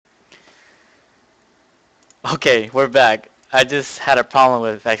Okay, we're back. I just had a problem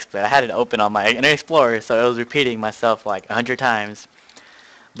with XSplit. I had it open on my Internet Explorer, so it was repeating myself like 100 times.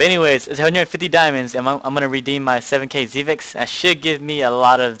 But anyways, it's 150 diamonds, and I'm gonna redeem my 7K ZVIX. That should give me a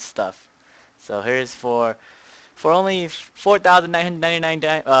lot of stuff. So here's for only 4,999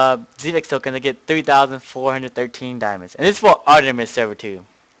 ZVIX tokens, I get 3,413 diamonds, and this is for Artemis server too.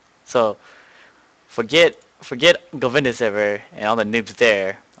 So forget Govinda server and all the noobs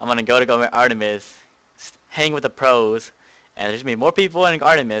there. I'm gonna go to Artemis, hang with the pros, and there's gonna be more people in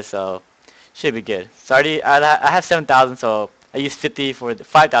Artemis, so should be good. So I have 7,000, so I used 50 for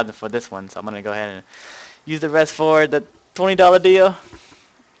 5,000 for this one, so I'm gonna go ahead and use the rest for the $20 deal.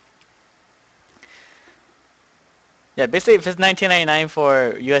 Yeah, basically if it's 19.99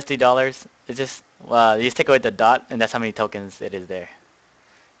 for USD dollars, it's just you just take away the dot, and that's how many tokens it is there.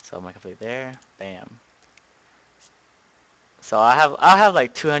 So I'm gonna complete there. Bam. So I'll have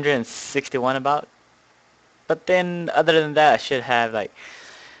like 261 about. But then other than that, I should have like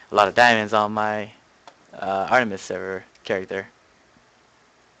a lot of diamonds on my Artemis server character.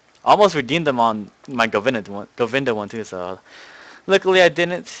 Almost redeemed them on my Govinda one too. So luckily I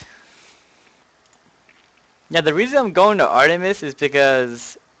didn't. Yeah, the reason I'm going to Artemis is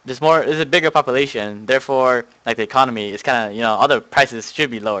because there's a bigger population. Therefore, like the economy is kind of all the prices should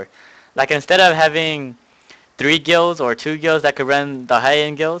be lower. Like instead of having 3 guilds or 2 guilds that could run the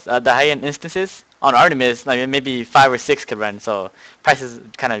high-end guilds, the high-end instances on Artemis, like maybe 5 or 6 could run. So prices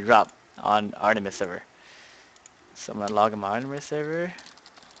kind of drop on Artemis server. So I'm gonna log in my Artemis server.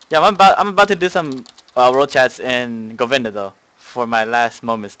 Yeah, I'm about to do some world chats in Govinda though for my last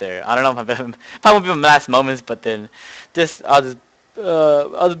moments there. I don't know if probably won't be my last moments, but then I'll just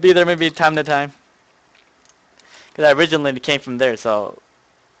be there maybe time to time. Cause I originally came from there, so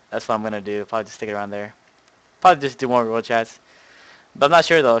that's what I'm gonna do. Probably just stick it around there. Probably just do more world chats. But I'm not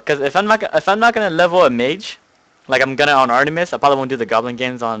sure though, cause if I'm not gonna level a mage, like I'm gonna on Artemis, I probably won't do the goblin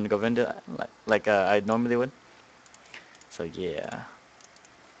games on Govinda like I normally would. So yeah.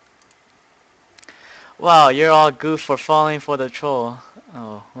 Wow, you're all goof for falling for the troll.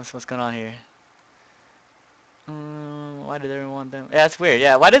 Oh, what's going on here? Why did everyone want them? Yeah, it's weird.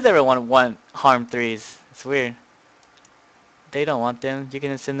 Yeah, why does everyone want harm threes? It's weird. They don't want them. You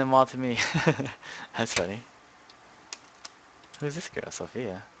can send them all to me. That's funny. Who's this girl?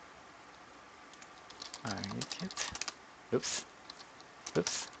 Sophia. Are you cute? Oops.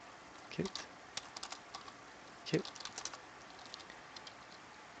 Oops. Cute. Cute.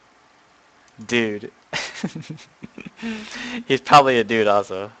 Dude. He's probably a dude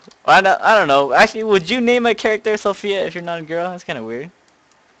also. I don't know. Actually, would you name a character Sophia if you're not a girl? That's kind of weird.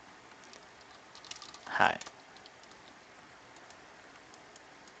 Hi.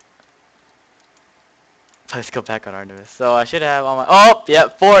 Let's go back on Artemis. So I should have all my... Oh,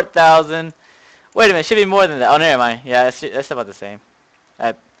 yep, 4,000. Wait a minute, it should be more than that. Oh, never mind. Yeah, that's about the same.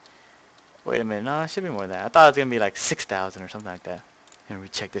 I, wait a minute. No, it should be more than that. I thought it was going to be like 6,000 or something like that. And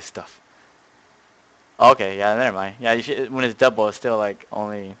recheck this stuff. Okay, yeah, never mind. Yeah, when it's double, it's still like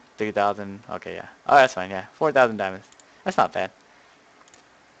only 3,000. Okay, yeah. Oh, that's fine, yeah. 4,000 diamonds. That's not bad.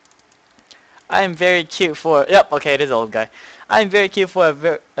 I am very cute for... Yep, okay, it is old guy. I am very cute for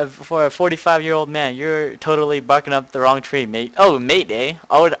for a 45-year-old man. You're totally barking up the wrong tree, mate. Oh, mate, eh?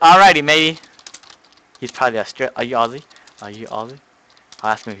 Oh, alrighty, matey. He's probably Australian. Are you Aussie? Are you Aussie?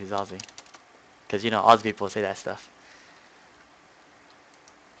 I'll ask him if he's Aussie. Because, Aussie people say that stuff.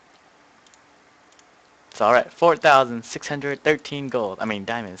 So, alright, 4,613 gold. I mean,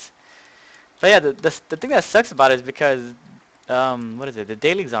 diamonds. But yeah, the thing that sucks about it is because, what is it? The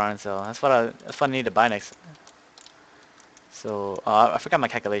dailies are on sale. That's what I need to buy next. So, I forgot my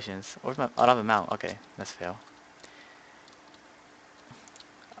calculations. Where's my out of amount? Okay, that's fail.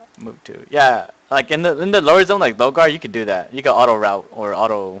 Move to yeah, like in the lower zone, like low guard, you could do that. You could auto route or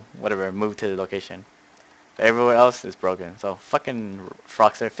auto whatever move to the location. But everywhere else is broken. So fucking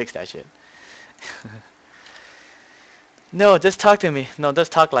Froxer, fix that shit. No, just talk to me. No,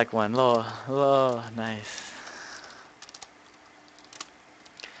 just talk like one. Nice.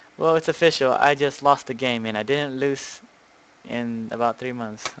 Well, it's official. I just lost the game and I didn't lose in about 3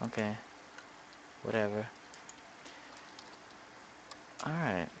 months. Okay, whatever. All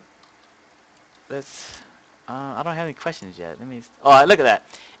right. Let's. I don't have any questions yet. Let me. Oh, look at that.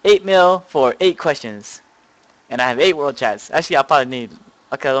 8 mil for 8 questions, and I have 8 world chats. Actually, I'll probably need.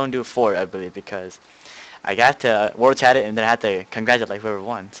 Okay, I'll only do 4, I believe, because I got to world chat it and then I had to congratulate whoever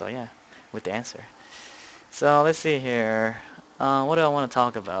won. So yeah, with the answer. So let's see here. What do I want to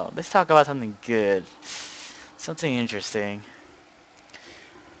talk about? Let's talk about something good, something interesting.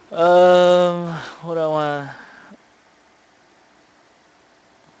 What do I want?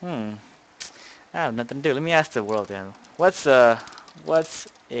 Hmm. I have nothing to do. Let me ask the world then. What's a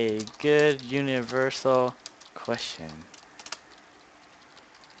good universal question?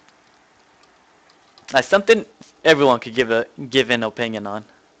 Like something everyone could give an opinion on.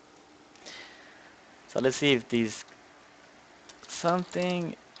 So let's see if these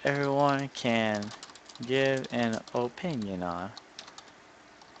something everyone can give an opinion on.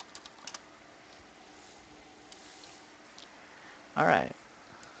 All right.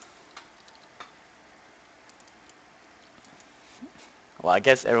 Well, I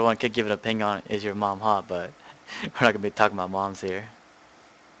guess everyone could give an opinion on is your mom hot, but we're not gonna be talking about moms here.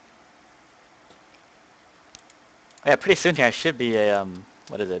 Yeah, pretty soon here I should be a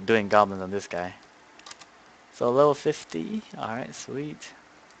what is it? Doing goblins on this guy. So level 50. All right, sweet.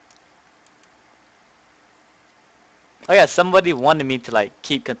 Oh yeah, somebody wanted me to like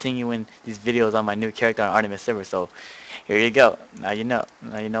keep continuing these videos on my new character on Artemis server. So here you go. Now you know.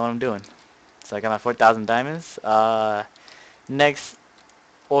 Now you know what I'm doing. So I got my 4,000 diamonds. Next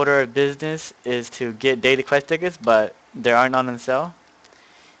order of business is to get daily quest tickets, but there are none on sale.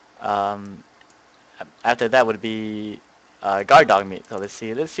 Um, After that would be guard dog meat. So let's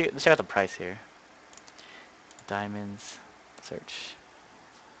see. Let's check out the price here. Diamonds. Search.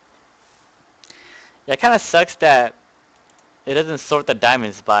 Yeah, it kind of sucks that it doesn't sort the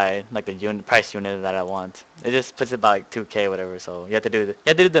diamonds by like the price unit that I want. It just puts it by like 2K or whatever. So you have to do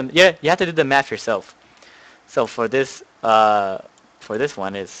you have to do the math yourself. So for this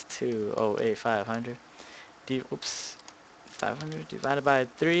one it's 208,500. Oops, 500 divided by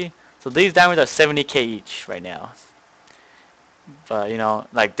 3. So these diamonds are 70K each right now. But you know,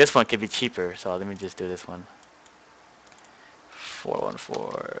 like this one could be cheaper. So let me just do this one.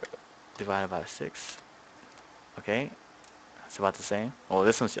 414 divided by 6. Okay, it's about the same. Oh,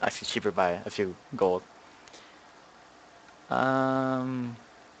 this one's actually cheaper by a few gold. Um,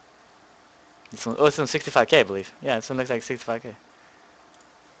 this one's 65K, I believe. Yeah, this one looks like 65K.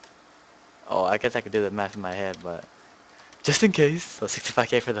 Oh, I guess I could do the math in my head, but just in case. So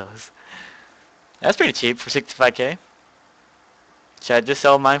 65K for those. That's pretty cheap for 65K. Should I just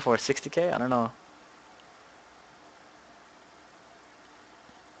sell mine for 60K? I don't know.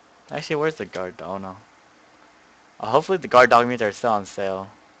 Actually, where's the guard? Oh no. Hopefully the guard dog meats are still on sale.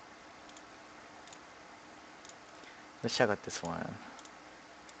 Let's check out this one.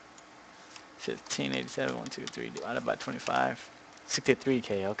 1587, 123 divided by 25.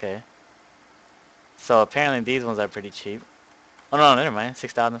 63K, okay. So apparently these ones are pretty cheap. Oh no, never mind.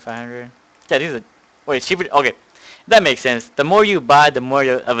 6,500. Yeah, these are. Wait, cheaper. Okay, that makes sense. The more you buy, the more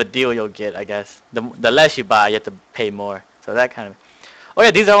of a deal you'll get, I guess. The less you buy, you have to pay more. So that kind of. Oh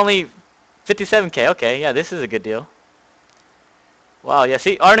yeah, these are only 57K. Okay, yeah, this is a good deal. Wow, yeah.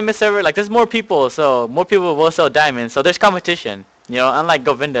 See, Artemis server, like there's more people, so more people will sell diamonds. So there's competition. You know, unlike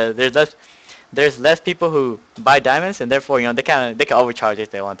Govinda, there's less people who buy diamonds, and therefore, you know, they can overcharge if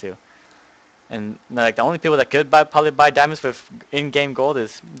they want to. And like the only people that could probably buy diamonds with in-game gold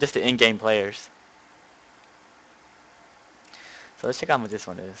is just the in-game players. So let's check out how much this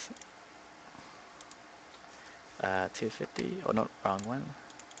one is. 250. Oh no, wrong one.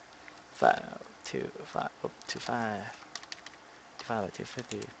 525. Oh, 25. 25 by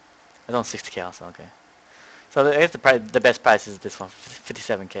 250. It's on 60K also. Okay. So I guess the best price is this one,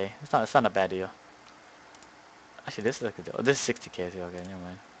 57K. It's not a bad deal. Actually, this is a good deal. Oh, this is 60K. Okay, never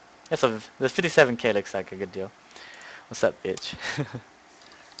mind. Yeah, so the 57K looks like a good deal. What's up, bitch?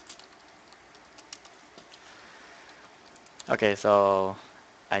 Okay, so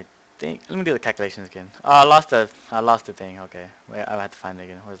I think let me do the calculations again. Oh, I lost the thing. Okay, wait, I have to find it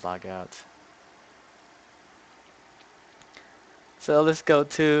again. Where's logout? So let's go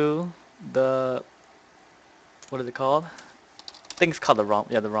to the what is it called? I think it's called the ROM.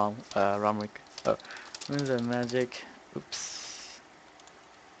 Yeah, the ROM week. Oh, when's the magic? Oops.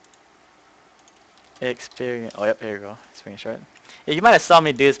 Experience. Oh, yep. Here you go. Experience, right? Yeah, you might have saw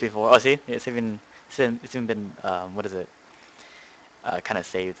me do this before. Oh, see, it's even been what is it? Kind of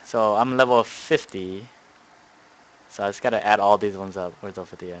saved. So I'm level 50. So I just gotta add all these ones up. Where's level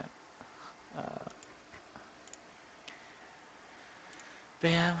 50 at? Uh,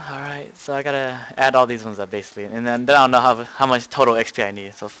 Bam. All right. So I gotta add all these ones up basically, and then I don't know how much total XP I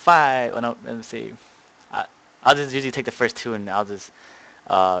need. So 5. Oh no. Let me see. I, I'll just usually take the first 2, and I'll just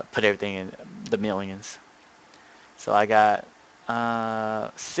put everything in the millions. So I got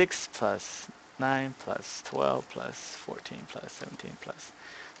 6 plus 9 plus 12 plus 14 plus 17 plus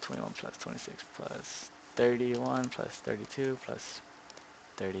 21 plus 26 plus 31 plus 32 plus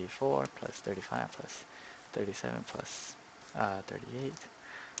 34 plus 35 plus 37 plus 38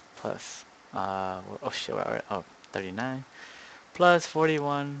 plus oh shit, oh 39 plus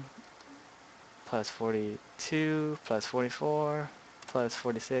 41 plus 42 plus 44 plus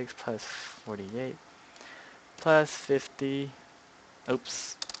 46 plus 48 plus 50.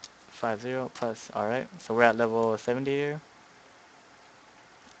 Oops. 50 plus. Alright, so we're at level 70 here.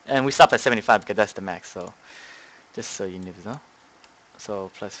 And we stopped at 75 because that's the max, so just so you know.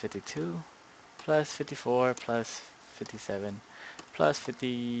 So plus 52 plus 54 plus 57 plus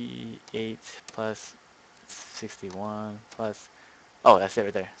 58 plus 61 plus. Oh, that's it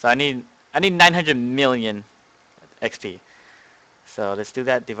right there. So I need 900 million XP. So let's do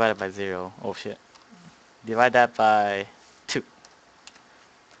that divided by 0. Oh shit. Divide that by 2.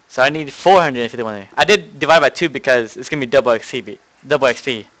 So I need 451. I did divide by 2 because it's gonna be double XP. Double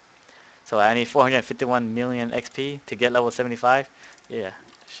XP. So I need 451 million XP to get level 75. Yeah.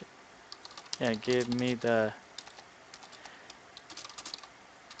 Shit. Yeah, give me the.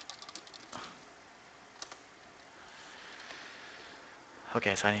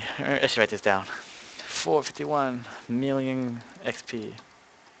 Okay, so let's write this down. 451 million XP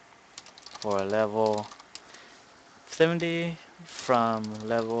for level 70 from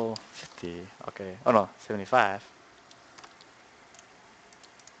level 50. Okay. Oh no, 75.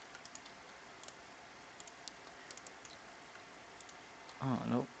 Oh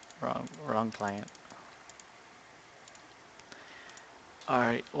nope, wrong client.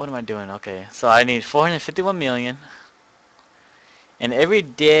 Alright, what am I doing? Okay, so I need 451 million. And every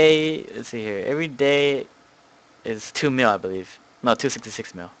day, let's see here, every day is 2 mil, I believe. No,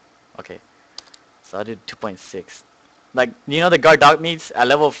 266 mil. Okay, so I did 2.6. Like, you know the guard dog meats at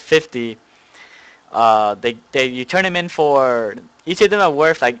level 50, they you turn them in for, each of them are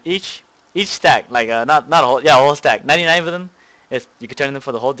worth, like, each stack, like, not a whole, yeah, a whole stack. 99 of them, is, you can turn them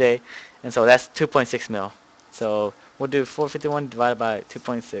for the whole day, and so that's 2.6 mil. So, we'll do 451 divided by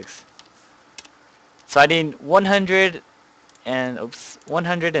 2.6. So I need 100 and oops,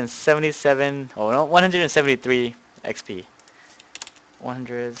 177. Oh no, 173 XP.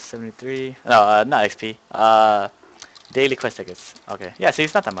 173. No, not XP. Daily quest tickets. Okay, yeah. See,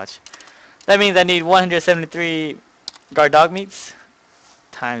 it's not that much. That means I need 173 guard dog meats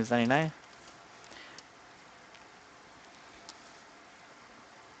times 99.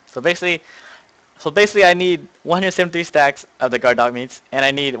 So basically, I need 173 stacks of the guard dog meats, and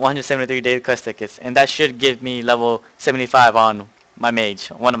I need 173 daily quest tickets, and that should give me level 75 on my mage,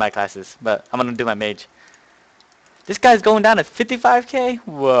 one of my classes. But I'm gonna do my mage. This guy's going down to 55k.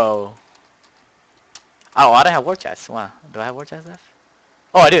 Whoa. Oh, I don't have Worldchats. Wow. Do I have Worldchats left?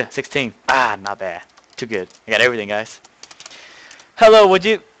 Oh, I do. 16. Ah, not bad. Too good. I got everything, guys. Hello, would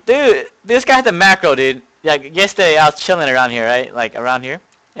you... Dude, this guy had the macro, dude. Yeah, yesterday I was chilling around here, right? Like, around here.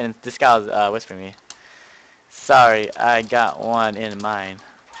 And this guy was whispering me. Sorry, I got one in mind.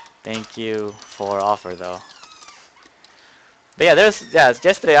 Thank you for offer, though. But yeah,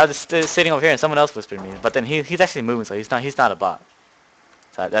 yesterday I was just sitting over here and someone else whispered me. But then he's actually moving, so he's not a bot.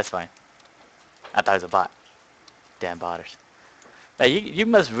 So that's fine. I thought it was a bot. Damn botters. Like, you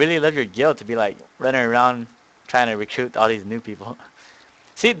must really love your guild to be like running around trying to recruit all these new people.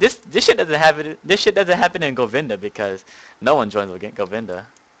 See, this shit doesn't happen. This shit doesn't happen in Govinda because no one joins Govinda.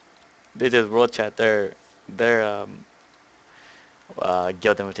 They just Worldchat their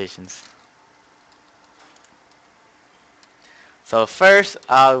guild invitations. So first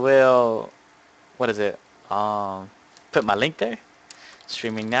I will, what is it? Put my link there.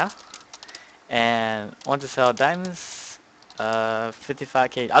 Streaming now. And want to sell diamonds,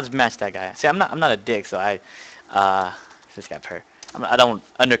 55k. I'll just match that guy. See, I'm not a dick, so this guy per. I don't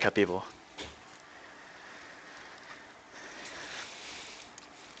undercut people.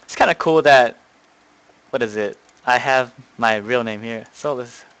 It's kind of cool that, what is it? I have my real name here.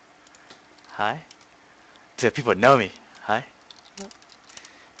 Solus. Hi. Do people know me? Hi.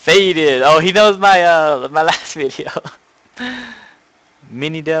 Faded. Oh, he knows my last video.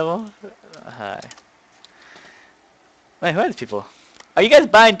 Mini Devil. Hi. Wait, who are these people? Are you guys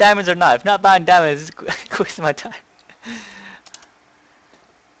buying diamonds or not? If not buying diamonds, it's wasting my time.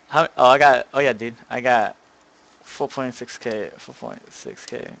 Oh yeah, dude. I got 4.6k,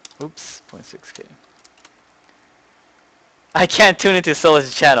 4.6k. Oops, 0.6k. I can't tune into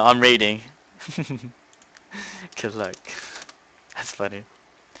Solus' channel. I'm raiding. Good luck. That's funny.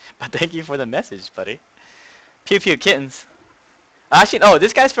 But thank you for the message, buddy. Pew pew kittens. Actually, oh,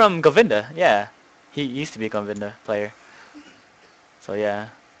 this guy's from Govinda. Yeah, he used to be a Govinda player. So yeah.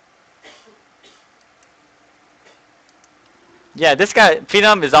 Yeah, this guy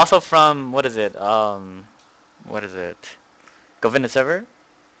Phenom is also from what is it? Govinda server,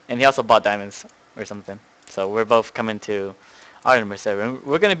 and he also bought diamonds or something. So we're both coming to Artemis server.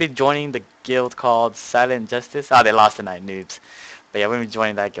 We're gonna be joining the guild called Silent Justice. Oh, they lost tonight, noobs. But yeah, we're gonna be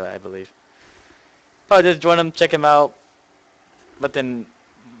joining that guild, I believe. Probably just join them, check him out. But then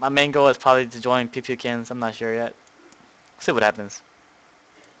my main goal is probably to join PPKins. I'm not sure yet. See what happens.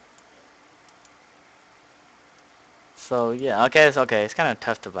 So yeah, okay, it's okay. It's kind of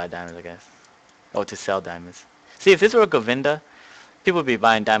tough to buy diamonds, I guess. Oh, to sell diamonds. See, if this were Govinda, people would be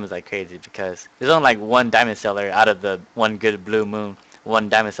buying diamonds like crazy because there's only like one diamond seller out of the one good blue moon. One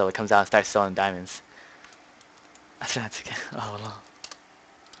diamond seller comes out and starts selling diamonds. That's not to get. Oh no.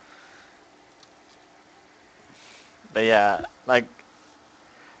 But yeah, like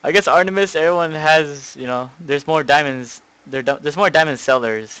I guess Artemis, everyone has, there's more diamonds. There's more diamond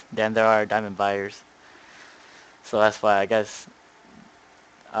sellers than there are diamond buyers. So that's why I guess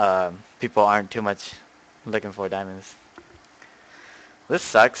people aren't too much looking for diamonds. This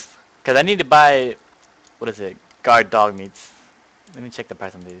sucks because I need to buy, what is it, guard dog meats. Let me check the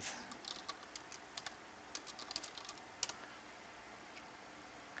price on these.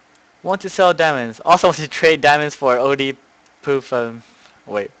 Want to sell diamonds. Also want to trade diamonds for OD proof of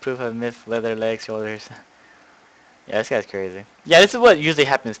myth, leather, legs, shoulders. Yeah, this guy's crazy. Yeah, this is what usually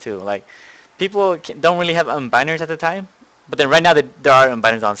happens too. Like, people don't really have unbinders at the time, but then right now there are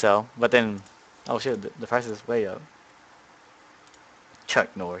unbinders on sale. But then, oh shit, the price is way up. Chuck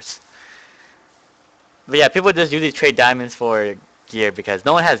Norris. But yeah, people just usually trade diamonds for gear because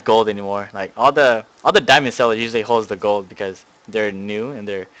no one has gold anymore. Like all the diamond sellers usually holds the gold because they're new and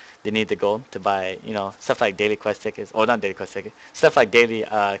they need the gold to buy, stuff like daily quest tickets, or not daily quest tickets, stuff like daily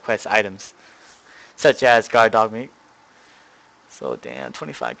quest items, such as guard dog meat. So damn,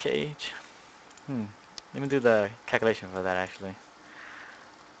 25k each. Let me do the calculation for that actually.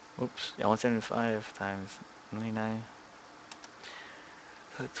 Oops, yeah, 175 times 99.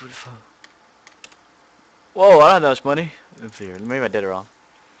 24. Whoa, I don't have that much money. Let's see here. Maybe I did it wrong.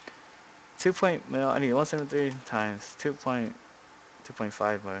 2 point, no, I need 173 times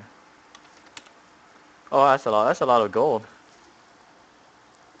 2.5 more. Oh, that's a lot. That's a lot of gold.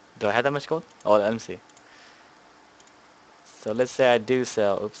 Do I have that much gold? Oh, let me see. So let's say I do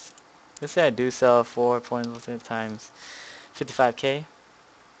sell. Oops. Let's say I do sell 4.1 times 55k.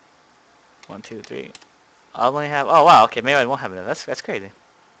 1, 2, 3. I'll only have. Oh wow. Okay, maybe I won't have enough. That's crazy.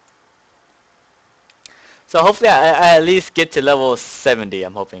 So hopefully I at least get to level 70.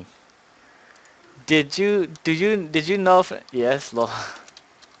 I'm hoping. Did you know if yes, lol.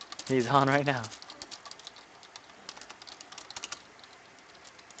 He's on right now.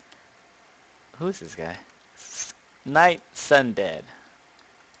 Who's this guy? Night Sundead.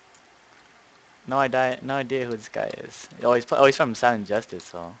 No idea who this guy is. He's from Silent Justice,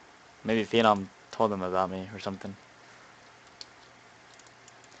 so maybe Phenom told him about me or something.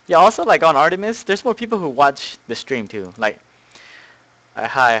 Yeah, also like on Artemis, there's more people who watch the stream too. Like,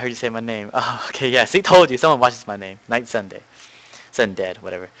 hi, I heard you say my name. Oh, okay, yeah. See, told you, someone watches my name. Night Sunday, Sundead,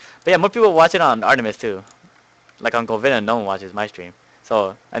 whatever. But yeah, more people watch it on Artemis too. Like on Govina, no one watches my stream.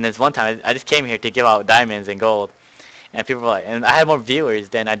 So, and there's one time I just came here to give out diamonds and gold, and people were like, and I had more viewers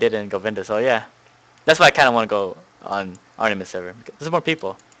than I did in Govinda. So yeah, that's why I kind of want to go on Artemis server. Because there's more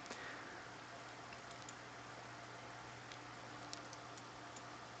people.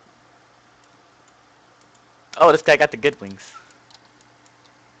 Oh, this guy got the good wings.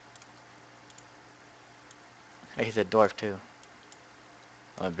 Hey, he's a dwarf too.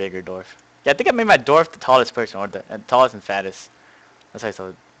 I'm a bigger dwarf. Yeah, I think I made my dwarf the tallest person, or the tallest and fattest. That's why he's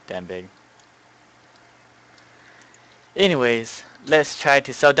so damn big. Anyways, let's try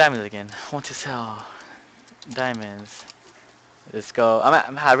to sell diamonds again. I want to sell diamonds. Let's go.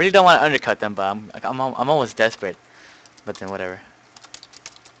 I really don't want to undercut them, but I'm almost desperate. But then whatever.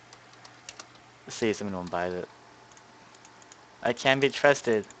 Let's see if someone buys it. I can be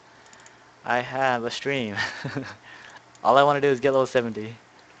trusted. I have a stream. All I want to do is get level 70.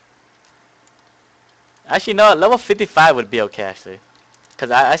 Actually, no, level 55 would be okay, actually.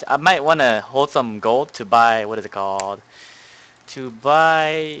 Because I might want to hold some gold to buy, what is it called? To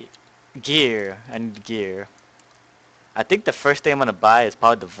buy gear. I need gear. I think the first thing I'm going to buy is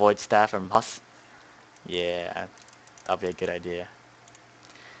probably the Void Staff from Huss. Yeah, that'll be a good idea.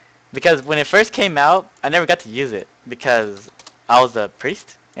 Because when it first came out, I never got to use it. Because I was a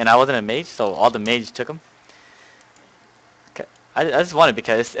priest, and I wasn't a mage, so all the mages took them. I just want it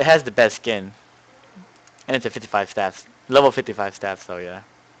because it has the best skin. And it's a 55 staff. Level 55 staff, so yeah.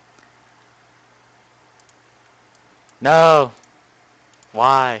 No!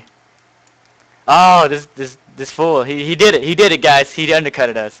 Why? Oh, this fool. He did it. He did it, guys. He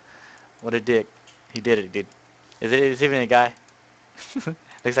undercutted us. What a dick. He did it, dude. Is it even a guy?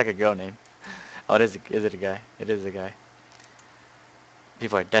 Looks like a girl name. Oh, is it a guy? It is a guy.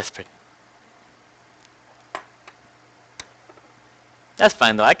 People are desperate. That's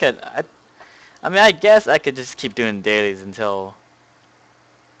fine though. I mean, I guess I could just keep doing dailies until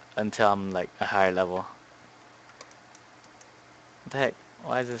I'm like a higher level. What the heck?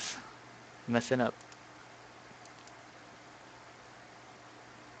 Why is this messing up?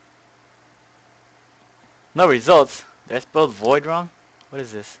 No results. Did I spell void wrong? What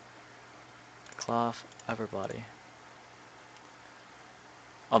is this? Cloth, upper body.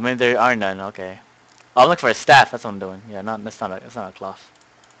 Oh, maybe there are none. Okay. Oh, I'm looking for a staff. That's what I'm doing. Yeah, that's not a cloth.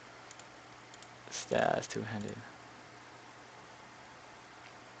 Staff, two-handed.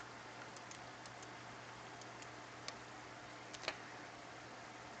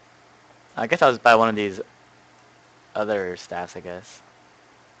 I guess I'll just buy one of these other staffs, I guess.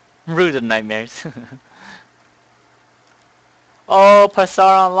 Rude of nightmares. Oh,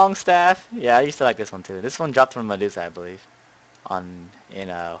 Pasaron Longstaff. Yeah, I used to like this one too. This one dropped from Medusa, I believe. In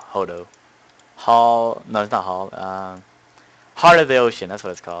Hodo. Hall. No, it's not Hall. Heart of the Ocean. That's what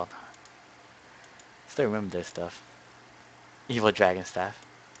it's called. Still remember this stuff. Evil Dragon Staff.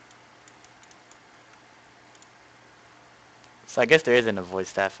 So I guess there isn't a void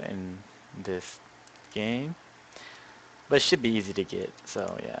staff in this game, but it should be easy to get.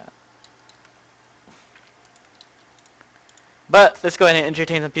 So yeah. But let's go ahead and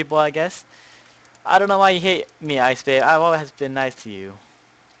entertain some people, I guess. I don't know why you hate me, Ice Babe. I've always been nice to you.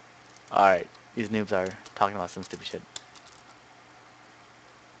 Alright, these noobs are talking about some stupid shit.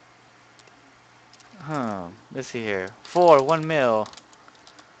 Let's see here. 1 mil.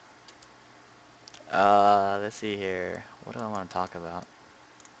 Let's see here. What do I want to talk about?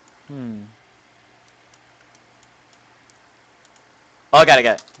 Oh, I got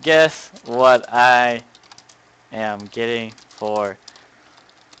it. Guess what I am getting for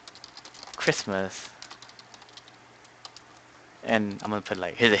Christmas? And I'm gonna put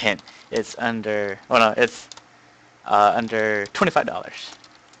like, here's a hint. It's under, oh no, it's under $25.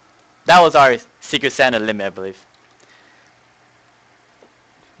 That was our Secret Santa limit, I believe.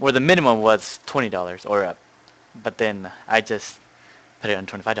 Where the minimum was $20 or up. But then I just put it on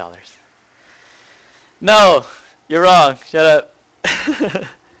 $25. No, you're wrong. Shut up.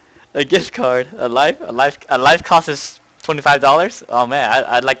 A gift card, a life cost is $25. Oh man,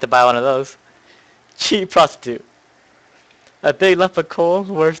 I'd like to buy one of those. Cheap prostitute. A big lump of coal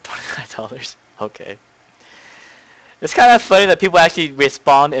worth $25. Okay. It's kind of funny that people actually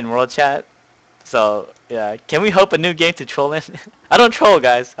respond in Worldchat. So yeah, can we hope a new game to troll in? I don't troll,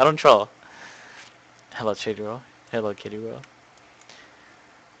 guys. I don't troll. Hello, Trader World. Hello, Kitty World.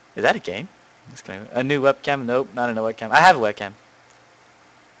 Is that a game? A new webcam? Nope, not a new webcam. I have a webcam.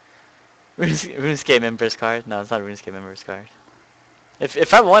 RuneScape members card? No, it's not a RuneScape members card.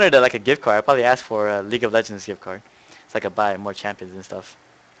 If I wanted like a gift card, I'd probably ask for a League of Legends gift card, so I could buy more champions and stuff.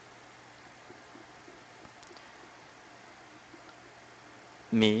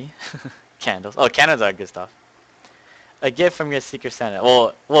 Me, candles. Oh, candles are good stuff. A gift from your Secret Santa.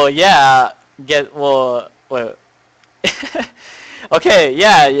 Well, yeah. Well. Okay,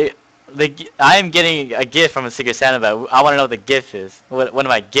 yeah. I am getting a gift from a Secret Santa, but I want to know what the gift is. What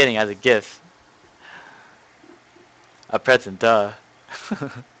am I getting as a gift? A present, duh.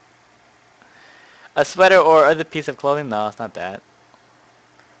 A sweater or other piece of clothing? No, it's not that.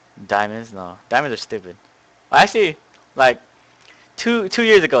 Diamonds? No. Diamonds are stupid. Actually, like, two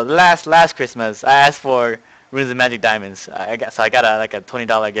years ago, last Christmas, I asked for Runes of Magic diamonds. I got like a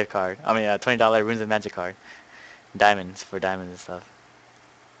 $20 gift card. I mean, a $20 Runes of Magic card. Diamonds for diamonds and stuff.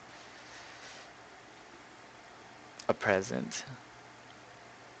 A present.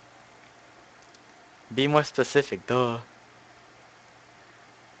 Be more specific, duh.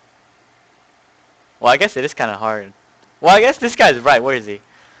 Well, I guess it is kind of hard. Well, I guess this guy's right. Where is he?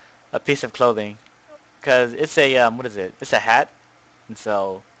 A piece of clothing. Because it's a, what is it? It's a hat. And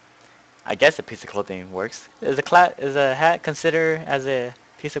so, I guess a piece of clothing works. Is a hat considered as a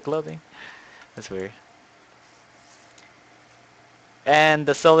piece of clothing? That's weird. And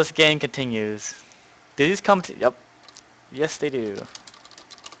the soulless game continues. Do these come to... Yep. Yes, they do.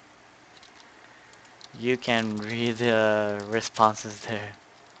 You can read the responses there.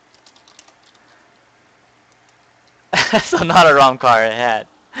 So not a wrong car, a hat.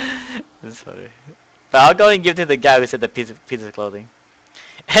 That's funny. But I'll go and give it to the guy who said the piece of clothing.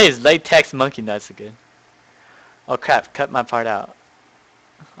 Hey, it's latex monkey nuts again. Oh crap! Cut my part out.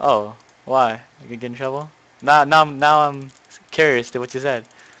 Oh, why? You gonna get in trouble? Now I'm curious to what you said.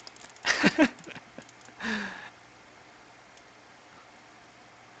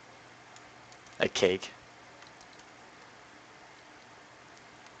 A cake.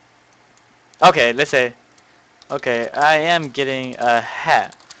 Okay, let's say. Okay, I am getting a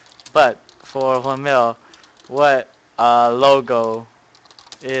hat, but for 1 mil, what logo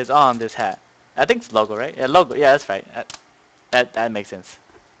is on this hat? I think it's logo, right? Yeah, logo. Yeah, that's right. That makes sense.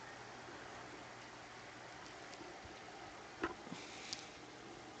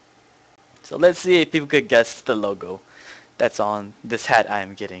 So let's see if people could guess the logo that's on this hat I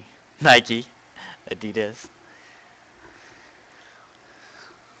am getting. Nike, Adidas.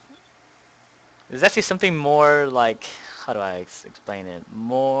 There's actually something more like, how do I explain it?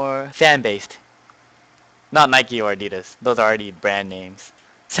 More fan-based. Not Nike or Adidas. Those are already brand names.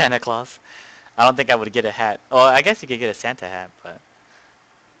 Santa Claus. I don't think I would get a hat. Oh, I guess you could get a Santa hat, but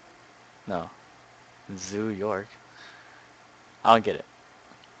no. Zoo York. I don't get it.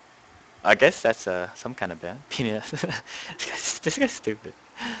 I guess that's some kind of band. Penis. This guy's stupid.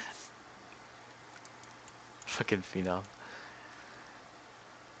 Fucking phenom.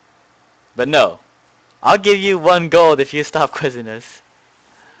 But no. I'll give you 1 gold if you stop quizzing us.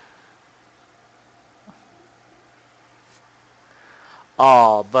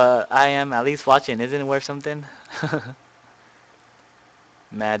 Oh, but I am at least watching. Isn't it worth something?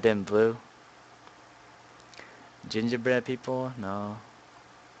 Mad and Blue. Gingerbread people? No.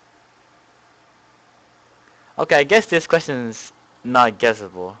 Okay, I guess this question is not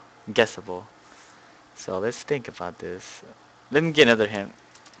guessable. Guessable. So let's think about this. Let me get another hint.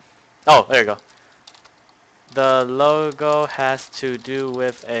 Oh, there you go. The logo has to do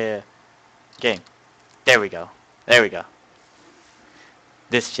with a game. There we go. There we go.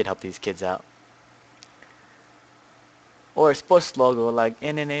 This should help these kids out. Or a sports logo like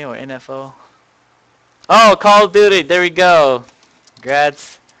NNA or NFO. Oh, Call of Duty. There we go.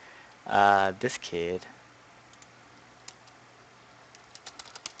 Congrats. This kid.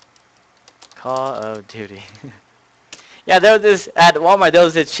 Call of Duty. Yeah, there was this at Walmart. There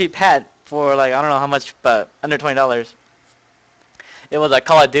was this cheap hat for like I don't know how much, but under $20. It was like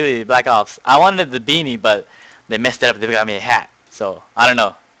Call of Duty Black Ops. I wanted the beanie, but they messed it up. They got me a hat. So I don't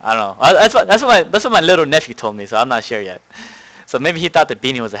know. I don't know. That's what my little nephew told me. So I'm not sure yet. So maybe he thought the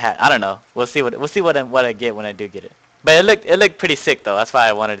beanie was a hat. I don't know. We'll see what I get when I do get it. But it looked pretty sick though. That's why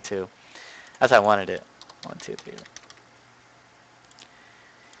I wanted it to. That's why I wanted it. 1, 2, 3.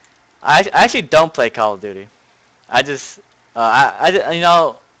 I actually don't play Call of Duty. I just I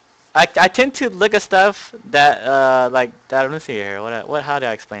tend to look at stuff that like that. Let me see here. What how do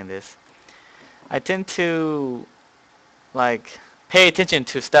I explain this? I tend to like pay attention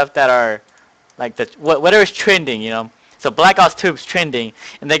to stuff that are like whatever's trending, you know. So Black Ops 2 is trending,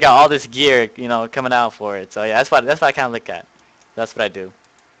 and they got all this gear, you know, coming out for it. So yeah, that's what I kind of look at. That's what I do.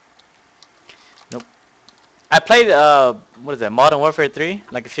 Nope. I played what is it, Modern Warfare 3?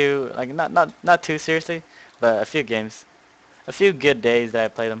 Like a few, like not too seriously, but a few games, a few good days that I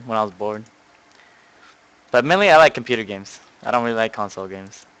played them when I was bored. But mainly I like computer games. I don't really like console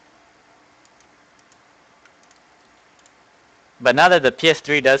games. But now that the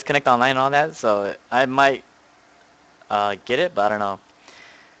PS3 does connect online and all that, so I might get it, but I don't know.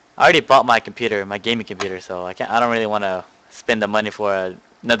 I already bought my computer, my gaming computer, so I don't really want to spend the money for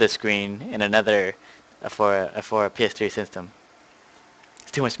another screen and another for a PS3 system.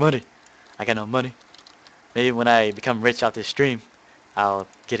 It's too much money. I got no money. Maybe when I become rich off this stream, I'll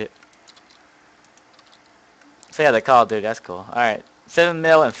get it. So yeah, the Call of Duty, that's cool. All right, 7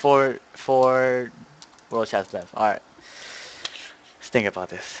 mil and four world chats left. All right, let's think about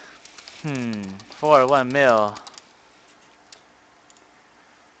this. For 1 mil.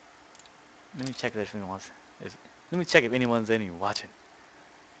 Let me check if anyone's. Let me check if anyone's any watching.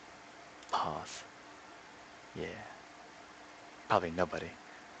 Pause. Yeah. Probably nobody.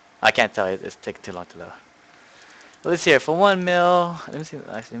 I can't tell. It's taking too long to load. Well, let's see here. For 1 mil. Let me see.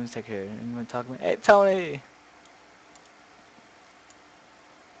 Actually, let me check here. Anyone talking? Hey, Tony.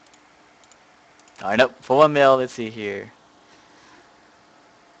 Alright, nope. For 1 mil, let's see here.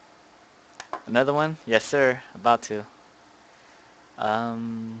 Another one? Yes, sir. About to.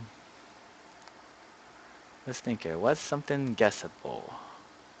 Um. Let's think here. What's something guessable?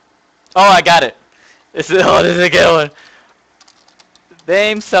 Oh, I got it. This is a good one.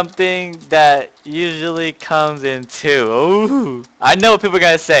 Name something that usually comes in two. Ooh. I know what people are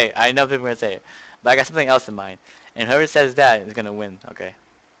gonna say. I know people are gonna say it. But I got something else in mind. And whoever says that is gonna win. Okay.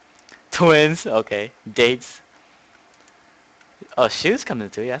 Twins. Okay. Dates. Oh, shoes come in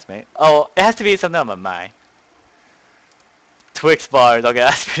two. Yes, mate. Oh, it has to be something on my mind. Twix bars. Okay,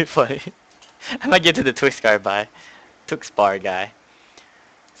 that's pretty funny. I might get to the Twix bar by. Twix bar guy.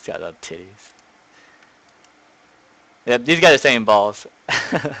 He's got little titties. Yep, these guys are saying balls.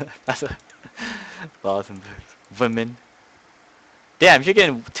 That's what. Balls and boobs. Women. Damn, you're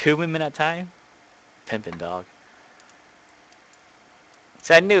getting 2 women at a time? Pimpin' dog.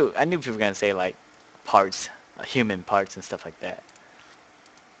 So I knew people were gonna say like parts, human parts and stuff like that.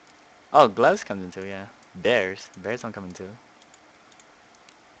 Oh, gloves comes into, yeah. Bears don't come into.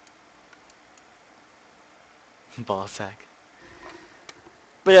 Ball sack.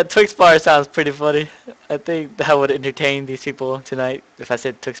 But yeah, Twix bar sounds pretty funny. I think that would entertain these people tonight if I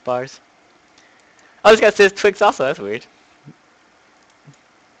said Twix bars. Oh, this guy says Twix also. That's weird.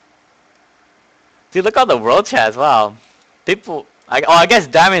 Dude, look at all the world chats. Wow. People. I guess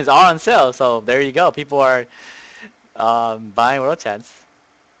diamonds are on sale, so there you go. People are buying world chats.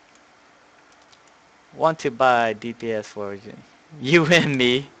 Want to buy DPS for you and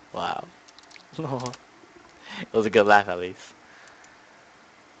me? Wow. It was a good laugh at least.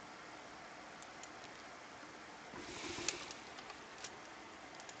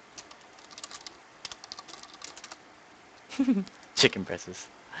 Chicken presses.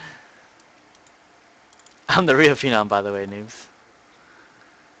 I'm the real phenom, by the way, noobs.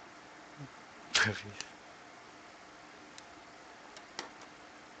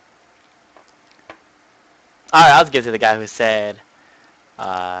 Alright, I'll get to the guy who said,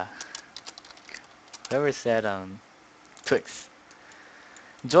 uh, whoever said, Twix.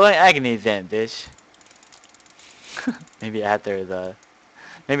 Join Agony then, bitch. maybe after the,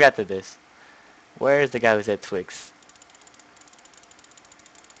 maybe after this. Where is the guy who said Twix?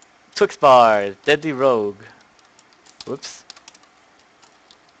 Twix bars, Deadly Rogue. Whoops.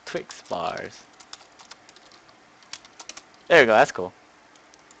 Twix bars. There we go, that's cool.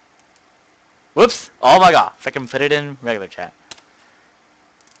 Whoops! Oh my god, if I can put it in regular chat.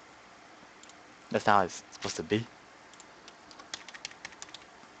 That's not how it's supposed to be.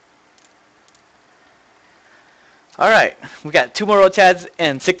 Alright, we got 2 more road chats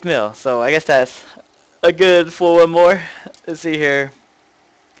and 6 mil, so I guess that's a good full one more. Let's see here.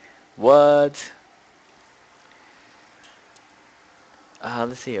 What?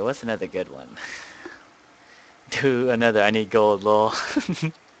 Let's see here. What's another good one? Do another. I need gold, lol.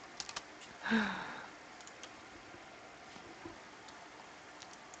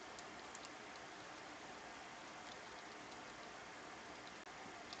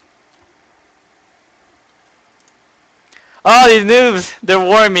 Oh, these noobs! They're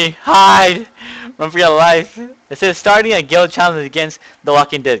warning me. Hide! Run for your life. It says starting a guild challenge against the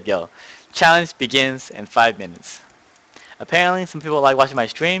Walking Dead guild. Challenge begins in 5 minutes. Apparently, some people like watching my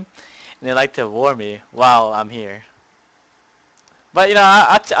stream, and they like to warn me while I'm here. But you know,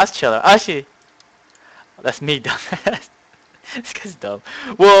 I'll chill. Actually, that's me, dumbass. This guy's dumb.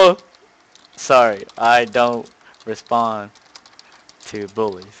 Well, sorry, I don't respond to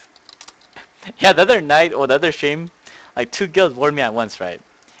bullies. Yeah, the other night or the other stream, like 2 guilds warned me at once, right?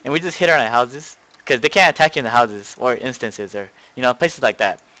 And we just hid our houses because they can't attack you in the houses or instances or places like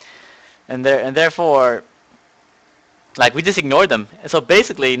that. And therefore, like we just ignored them. And so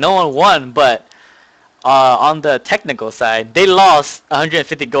basically, no one won, but on the technical side, they lost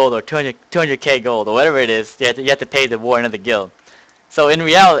 150 gold or 200k gold or whatever it is. You have to pay to war another guild. So in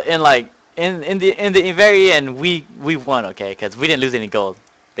reality, in the very end, we won, okay, because we didn't lose any gold,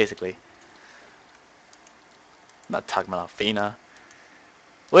 basically. I'm not talking about Fina.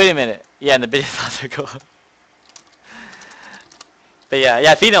 Wait a minute. Yeah, and the business lost their gold. But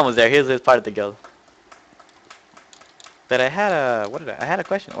yeah, Fina was there. He was part of the guild. But I had I had a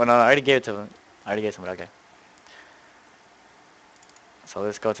question. Oh no, I already gave it to him. I already gave it to someone. Okay. So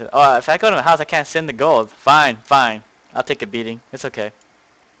let's go to. Oh, if I go to the house, I can't send the gold. Fine, fine. I'll take a beating. It's okay.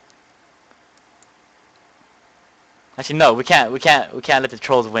 Actually, no, we can't. We can't let the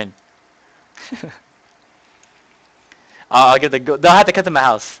trolls win. I'll give the gold. They'll have to come to my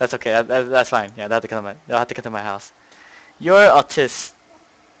house. That's okay. That's fine. Yeah, they'll have to come to my house. You're autist.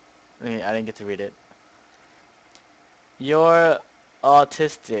 I didn't get to read it. You're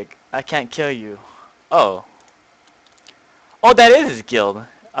autistic. I can't kill you. Oh. Oh, that is his guild.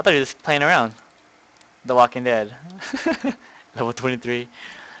 I thought he was just playing around. The Walking Dead. Level 23.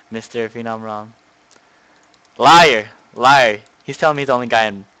 Mr. Phenom Rom. Liar. Liar. He's telling me he's the only guy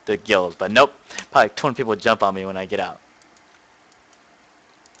in the guild. But nope. Probably 20 people jump on me when I get out.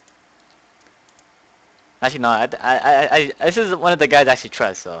 Actually, no. This is one of the guys I actually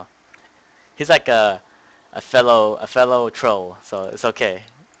trust, so. He's like a fellow troll, so it's okay.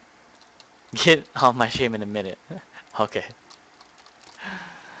 Get on my stream in a minute. Okay.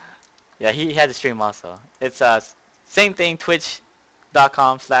 Yeah, he has a stream also. It's same thing,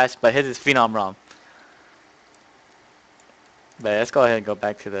 twitch.com/ but his is PhenomRom. But let's go ahead and go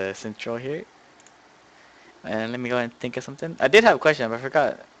back to the central here. And let me go ahead and think of something. I did have a question, but I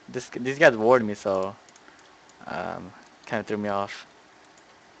forgot. These guys warned me, so kind of threw me off.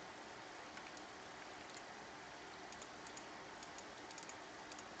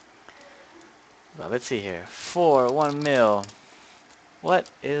 Well, let's see here. 1 mil. What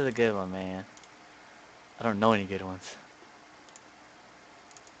is a good one, man? I don't know any good ones.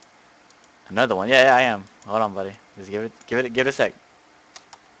 Another one. Yeah, I am. Hold on, buddy. Just give it a sec.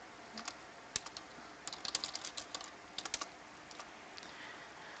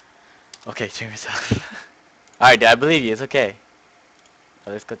 Okay, turn yourself. Alright, dude, I believe you. It's okay.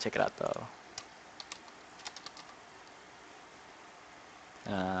 But let's go check it out, though.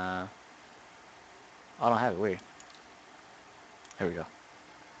 I don't have it. Weird. Here we go.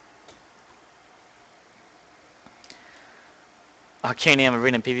 Arcanium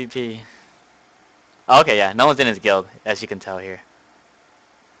Arena PvP. Oh, okay, yeah. No one's in his guild, as you can tell here.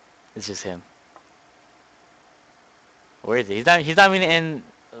 It's just him. Where is he? He's not even in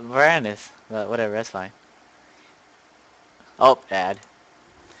Varanus. But whatever, that's fine. Oh, bad.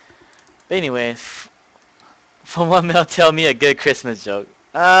 But anyways, from 1 mil, tell me a good Christmas joke.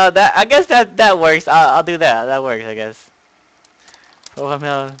 I guess that works. I'll do that. That works, I guess. From 1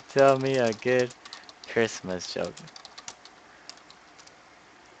 mil, tell me a good Christmas joke.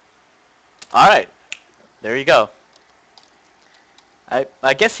 Alright, there you go.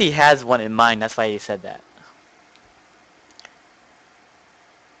 I guess he has one in mind, that's why he said that.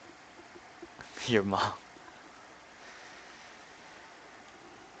 Your mom.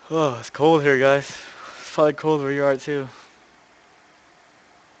 Oh, it's cold here, guys. It's probably cold where you are too.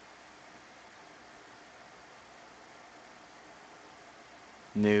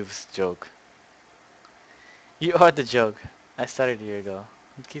 Noob's joke. You are the joke. I started a year ago.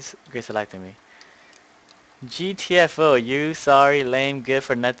 Who keeps Grace selecting me? GTFO, you sorry, lame, good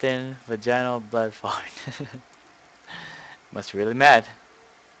for nothing, vaginal blood fart. Must be really mad.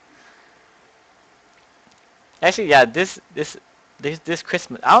 Actually, yeah, this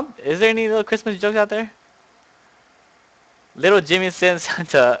Christmas. Is there any little Christmas jokes out there? Little Jimmy sent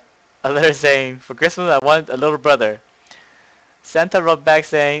Santa a letter saying, "For Christmas, I want a little brother." Santa wrote back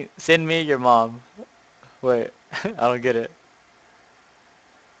saying, "Send me your mom." Wait, I don't get it.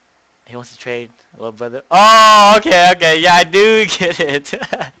 He wants to trade a little brother. Oh, okay, yeah, I do get it.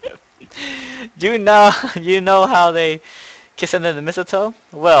 You know how they kiss under the mistletoe?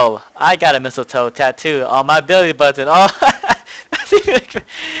 Well, I got a mistletoe tattoo on my belly button. Oh,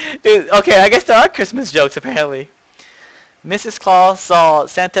 dude. Okay, I guess there are Christmas jokes apparently. Mrs. Claus saw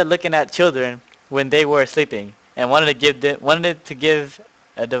Santa looking at children when they were sleeping and wanted to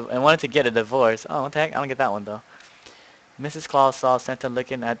get a divorce. Oh, what the heck? I don't get that one though. Mrs. Claus saw Santa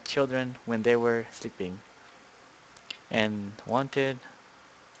looking at children when they were sleeping and wanted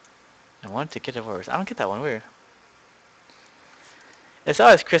to get a divorce. I don't get that one. Weird. It's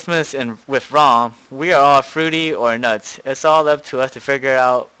always Christmas and with Rom, we are all fruity or nuts. It's all up to us to figure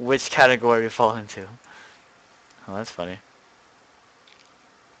out which category we fall into. Oh, that's funny.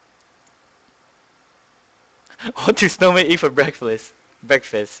 What do snowmen eat for breakfast?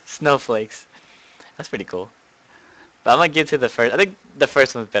 Breakfast. Snowflakes. That's pretty cool. But I'm gonna get to the first. I think the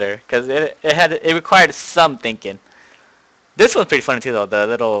first one's better because it required some thinking. This one's pretty funny too though. The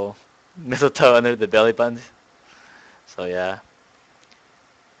little mistletoe under the belly buttons. So yeah.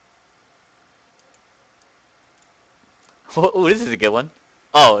 Oh, this is a good one.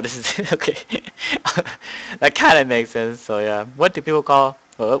 Oh, this is okay. That kind of makes sense. So yeah. What do you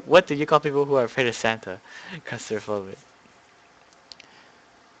call people who are afraid of Santa? Claustrophobic.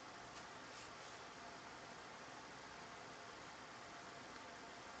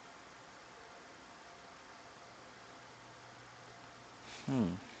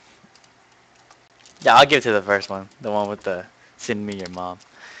 Hmm. Yeah, I'll give it to the first one. The one with the send me your mom.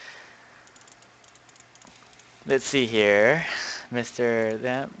 Let's see here. Mr.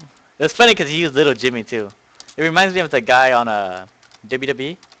 That. It's funny because he used Little Jimmy too. It reminds me of the guy on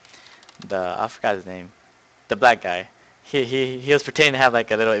WWE. I forgot his name. The black guy. He was pretending to have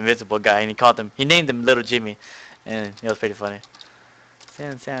like a little invisible guy and he named him Little Jimmy. And it was pretty funny.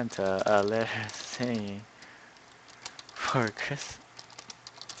 Send Santa a letter saying for Chris.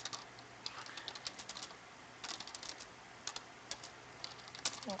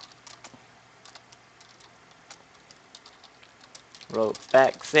 Wrote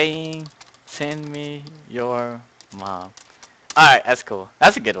back saying, send me your mom. Alright, that's cool.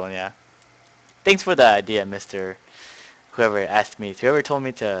 That's a good one, yeah. Thanks for the idea, Mr. Whoever told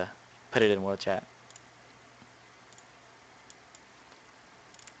me to put it in World Chat.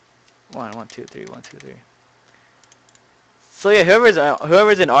 1, 2, 3, 1, 2, 3. So yeah,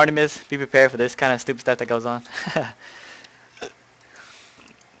 whoever's in Artemis, be prepared for this kind of stupid stuff that goes on.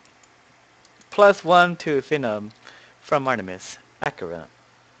 +1 to Phenom from Artemis. Accurate.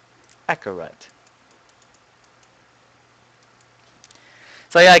 Accurate.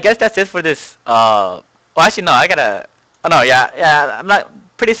 So yeah, I guess that's it for this. Well, actually no, I gotta Oh no, yeah. I'm not.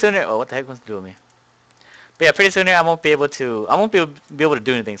 Pretty soon. Oh, what the heck wants to do with me? But yeah, pretty soon here I won't be able to. I won't be able to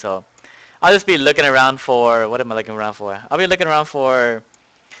do anything. So I'll just be looking around for. What am I looking around for? I'll be looking around for.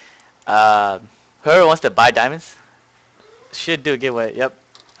 Uh, whoever wants to buy diamonds should do a giveaway. Yep,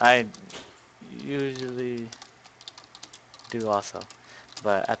 I usually do also,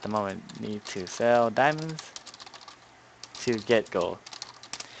 but at the moment need to sell diamonds to get gold.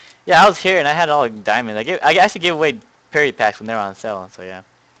 Yeah, I was here and I had all diamonds. I actually gave away period packs when they were on sale. So yeah.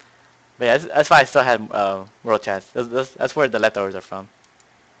 But yeah, that's why I still had world chats. That's where the leftovers are from.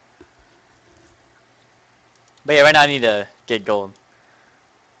 But yeah, right now I need to get gold.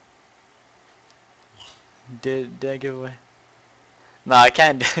 Did I give away? No, I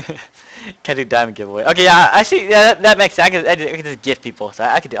can't. Can't do diamond giveaway. Okay, yeah, actually, yeah, that makes sense. I can just gift people, so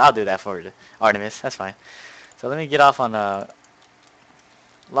I'll do that for Artemis. That's fine. So let me get off on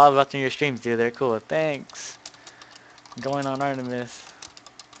love watching your streams, dude. They're cool. Thanks. Going on Artemis.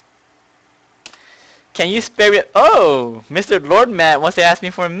 Can you spare me? Oh, Mr. Lord Matt wants to ask me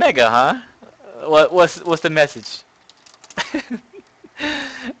for a mega, huh? What's the message?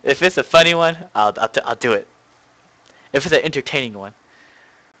 If it's a funny one, I'll do it. If it's an entertaining one.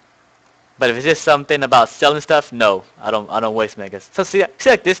 But if it's just something about selling stuff, no, I don't waste megas. So see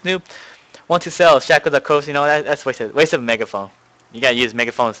like this noob wants to sell shackles of coast, you know, that's waste of a megaphone. You gotta use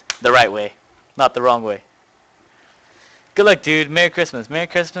megaphones the right way, not the wrong way. Good luck, dude. Merry Christmas. Merry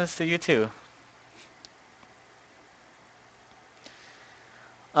Christmas to you too.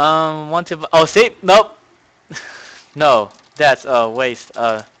 Want to? Oh, see, nope. No, that's a waste.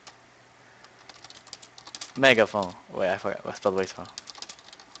 Megaphone. Wait, I forgot. I spelled waste phone.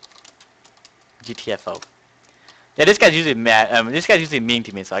 GTFO. Yeah, this guy's usually mad. This guy's usually mean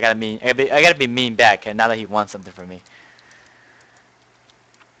to me, so I gotta be mean back. And now that he wants something from me.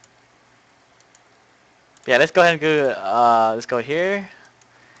 Yeah, let's go ahead and go. Let's go here,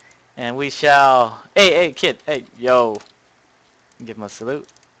 and we shall. Hey, kid. Hey, yo. Give him a salute.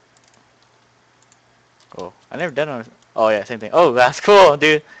 Cool. I never done on. Oh yeah, same thing. Oh, that's cool,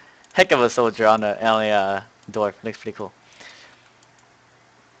 dude. Heck of a soldier on the door. Looks pretty cool.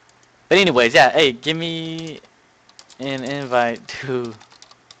 But anyways, yeah. Hey, give me an invite to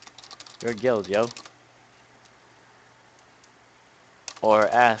your guild, yo. Or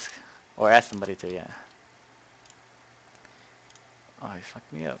ask somebody to, yeah. Oh, you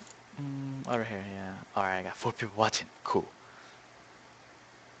fucked me up. Over here, yeah. Alright, I got 4 people watching. Cool.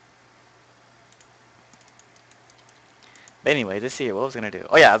 But anyway, let's see what was I gonna do.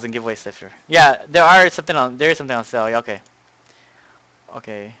 Oh yeah, I was gonna give away Sifter. Yeah, there is something on sale. Yeah, okay.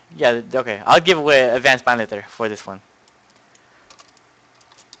 Okay. Yeah, okay. I'll give away advanced bind later for this one.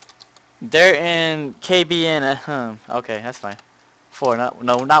 They're in KB and okay, that's fine.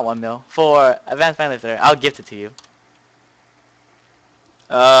 Not 1 mil. For advanced bind later, I'll gift it to you.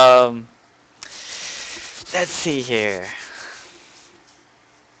 Let's see here.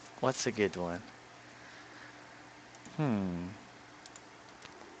 What's a good one?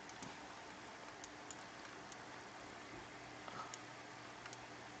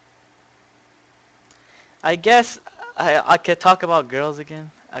 I guess I could talk about girls again.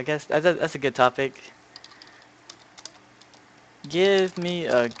 I guess that's a good topic. Give me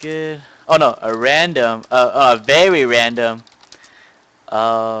a good. Oh no, a random. A very random.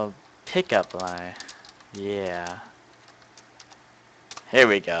 Pickup line. Yeah. Here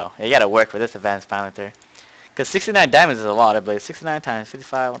we go. You gotta work for this advanced piloter. Cause 69 diamonds is a lot, I believe. 69 times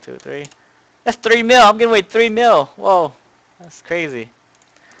 55, 1, 2, 3. That's 3 mil. I'm giving away 3 mil. Whoa, that's crazy.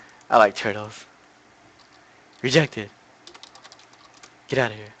 I like turtles. Rejected. Get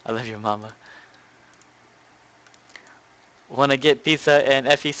out of here. I love your mama. Wanna get pizza and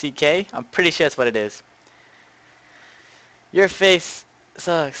FECK? I'm pretty sure that's what it is. Your face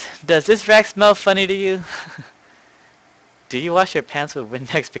sucks. Does this rack smell funny to you? Do you wash your pants with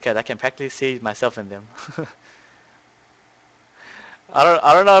Windex? Because I can practically see myself in them.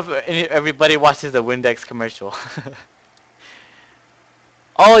 I don't know if everybody watches the Windex commercial.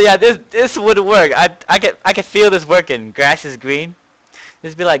 Oh yeah, this would work. I can feel this working. Grass is green.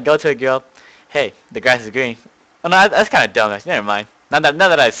 Just be like, go to a girl. Hey, the grass is green. Oh no, that's kind of dumb. Never mind. Now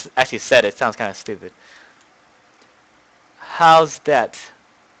that I actually said it, it sounds kind of stupid. How's that?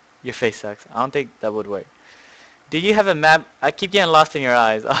 Your face sucks. I don't think that would work. Do you have a map? I keep getting lost in your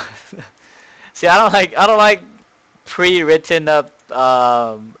eyes. See, I don't like pre-written up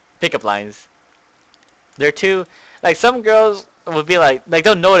pickup lines. They're too like some girls will be like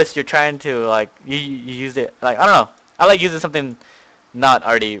they'll notice you're trying to like you use it like I don't know. I like using something not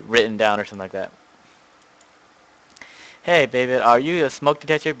already written down or something like that. Hey, baby, are you a smoke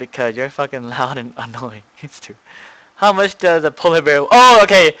detector? Because you're fucking loud and annoying. It's true. How much does a polar bear? Oh,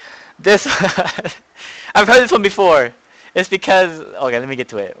 okay. This I've heard this one before. It's because okay, let me get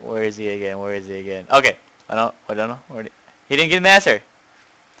to it. Where is he again? Where is he again? Okay, I don't know. He didn't get an answer.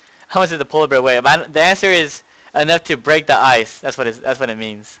 How much does the polar bear weigh? The answer is enough to break the ice. That's what it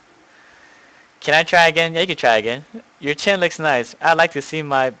means. Can I try again? Yeah, you can try again. Your chin looks nice. I'd like to see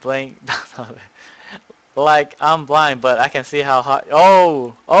my blank. Like I'm blind, but I can see how hot.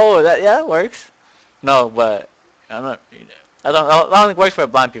 Oh, that works. No, but I'm not. I don't think it works for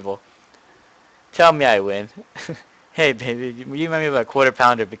blind people. Tell me I win. Hey, baby, you remind me of a quarter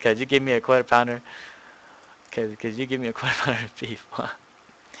pounder because you give me a quarter pounder. Cause you give me a quarter pounder of beef.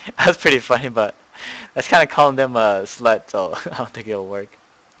 That's pretty funny, but that's kind of calling them a slut, so I don't think it'll work.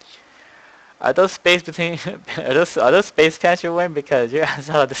 Are those space between? Are those space pants you're wearing? Because your ass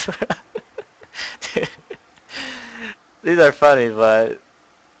out of this world. Dude, these are funny, but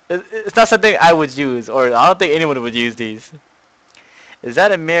it's not something I would use, or I don't think anyone would use these. Is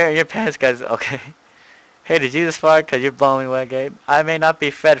that a mirror in your pants, guys? Okay. Hey, did you just fart? Cause you're blowing away, Gabe. I may not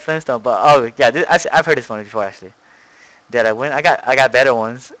be Fred Flintstone, but oh yeah, I've heard this one before actually. Did I win? I got better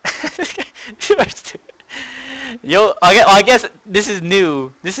ones. I guess this is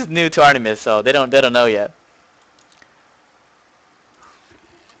new. This is new to Artemis, so they don't know yet.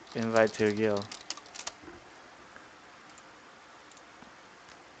 Invite to a guild.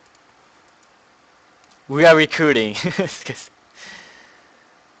 We are recruiting.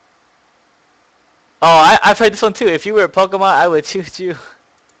 I've heard this one too. If you were a Pokemon, I would choose you.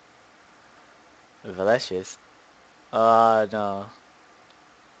 Valicious. No.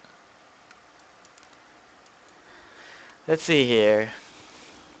 Let's see here.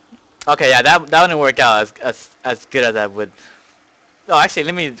 Okay, yeah, that wouldn't work out as good as I would. Oh, actually,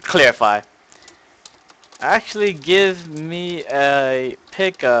 let me clarify. Actually, give me a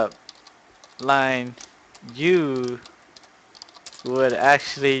pickup line you would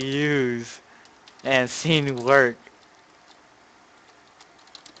actually use and seen work.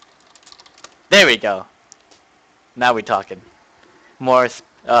 There we go. Now we're talking. More,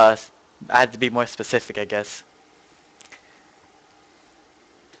 I had to be more specific, I guess.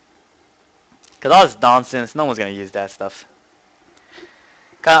 Cause all this nonsense, no one's gonna use that stuff.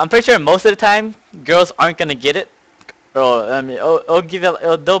 Cause I'm pretty sure most of the time, girls aren't gonna get it. Or I mean,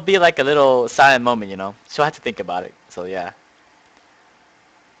 there'll be like a little silent moment, you know. She'll have to think about it. So yeah.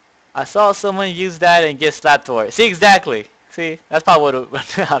 I saw someone use that and get slapped for it. See, exactly. See, that's probably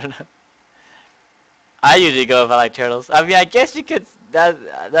what I don't know. I usually go if I like turtles. I mean, I guess you could.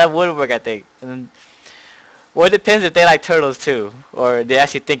 That would work, I think. And well, it depends if they like turtles too, or they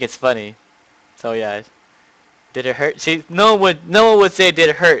actually think it's funny. So yeah. Did it hurt? See, no one would say did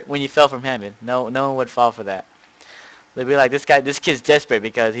it hurt when you fell from heaven. No one would fall for that. They'd be like, this kid's desperate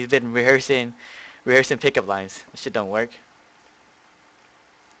because he's been rehearsing pickup lines. This shit don't work.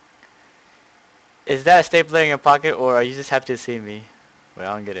 Is that a stapler in your pocket, or are you just happy to see me? Wait,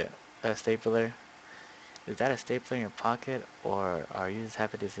 I don't get it. A stapler? Is that a stapler in your pocket, or are you just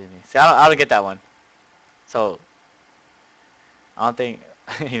happy to see me? See, I don't get that one. So, I don't think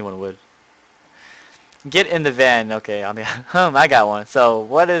anyone would. Get in the van. Okay, I got one. So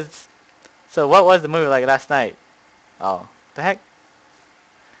what was the movie like last night? Oh, the heck?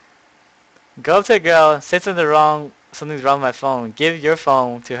 Go up to a girl, say something's wrong with my phone. Give your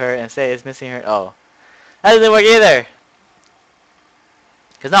phone to her and say it's missing her. Oh, that doesn't work either.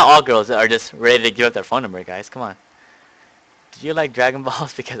 Cause not all girls are just ready to give up their phone number, guys. Come on. Do you like Dragon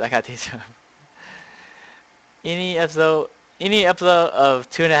Balls? Because I got these. Any episode of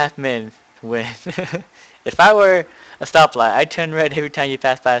 2.5 Men win. If I were a stoplight, I'd turn red every time you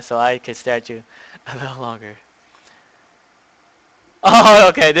pass by so I could stare at you a little longer. Oh,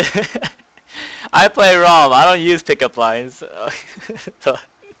 okay. I play ROM. I don't use pickup lines. So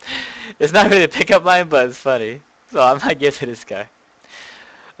it's not really a pickup line, but it's funny. So I might give it to this guy.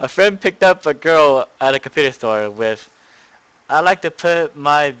 A friend picked up a girl at a computer store with, "I'd like to put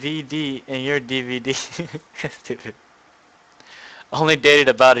my VD in your DVD." Stupid. Only dated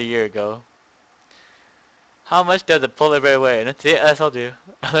about a year ago. How much does a polar bear weigh? And I told you.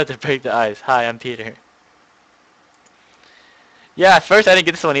 I let to break the ice. Hi, I'm Peter. Yeah, at first I didn't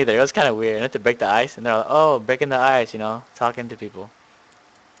get this one either. It was kind of weird. I had to break the ice, and they're like, "Oh, breaking the ice," you know, talking to people.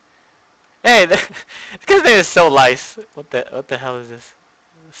 Hey, this guy's name is So Lice. What the hell is this?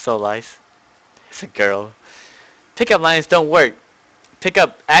 So Lice. It's a girl. Pickup lines don't work.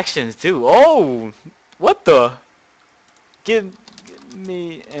 Pickup actions do. Oh, what the? Give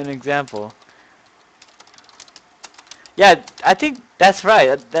me an example. Yeah, I think that's right.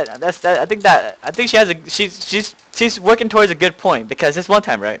 I think she has she's working towards a good point because this one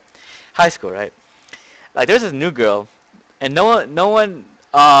time, right? High school, right? Like there's this new girl, and no one,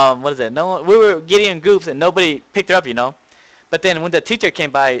 what is it? No one. We were getting in groups, and nobody picked her up, you know. But then when the teacher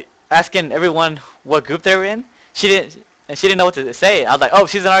came by, asking everyone what group they were in, she didn't know what to say. I was like, oh,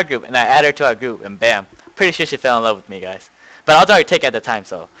 she's in our group, and I added her to our group, and bam, pretty sure she fell in love with me, guys. But I was already taken at the time,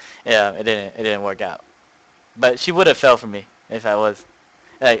 so yeah, it didn't work out. But she would have fell for me if I was,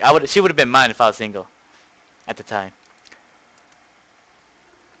 like, she would have been mine if I was single at the time.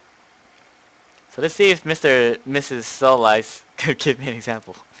 So let's see if Mrs. Soul Ice could give me an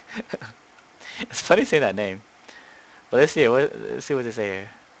example. It's funny saying that name. But let's see what they say here.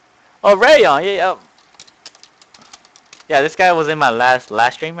 Oh, Rayon, yeah, yeah. This guy was in my last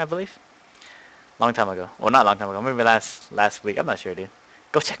stream, I believe. Long time ago. Well, not long time ago. Maybe last week. I'm not sure, dude.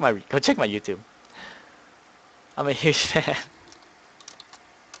 Go check my YouTube. I'm a huge fan.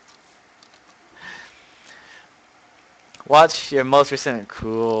 Watch your most recent.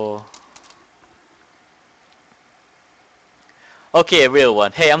 Cool. Okay, a real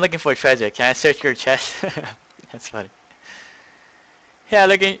one. Hey, I'm looking for a treasure. Can I search your chest? That's funny. Yeah,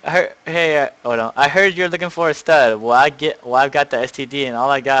 hold on. I heard you're looking for a stud. Well, I've got the STD, and all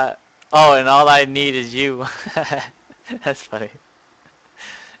I got. Oh, and all I need is you. That's funny.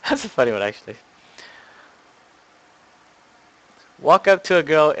 That's a funny one, actually. Walk up to a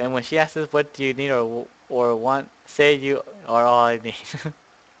girl, and when she asks us what do you need or want, say you are all I need.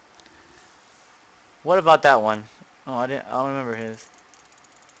 What about that one? Oh, I don't remember his.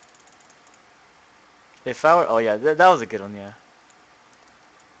 If I were, oh yeah, that was a good one, yeah.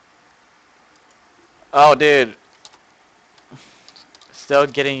 Oh, dude, still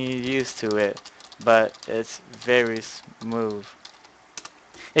getting used to it, but it's very smooth.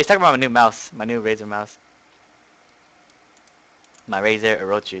 He's talking about my new mouse, my new Razer mouse, my Razer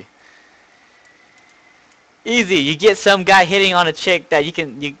Orochi. Easy, you get some guy hitting on a chick that you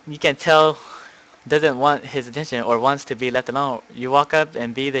can tell doesn't want his attention or wants to be left alone. You walk up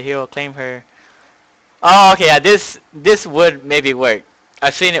and be the hero, claim her. Oh, okay, yeah, this would maybe work.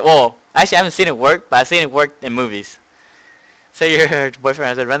 I've seen it. Well, actually, I haven't seen it work, but I've seen it work in movies. Say your boyfriend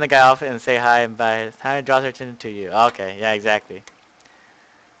has to run the guy off and say hi, and by the time it draws her attention to you. Okay, yeah, exactly.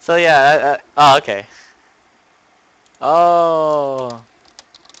 So yeah, oh, okay. Oh,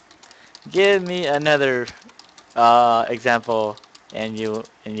 give me another example, and you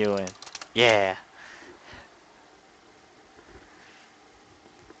win. Yeah.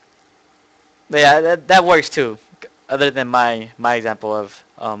 But yeah, that works too. Other than my example of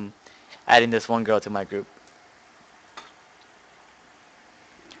adding this one girl to my group.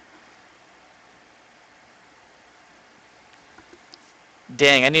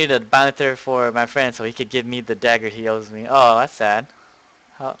 Dang, I needed a bouncer for my friend so he could give me the dagger he owes me. Oh, that's sad.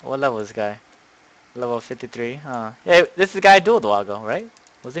 What level is this guy? Level 53. Huh. Yeah, this is the guy I dueled a while ago, right?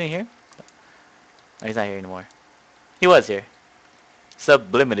 Wasn't he here? Oh, he's not here anymore. He was here.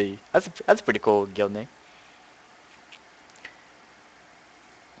 Sublimity. That's a pretty cool guild name.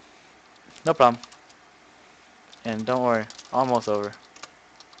 No problem. And don't worry, almost over.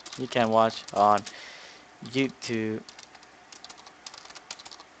 You can watch on YouTube.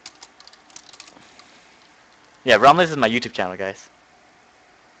 Yeah, Romulus is my YouTube channel, guys.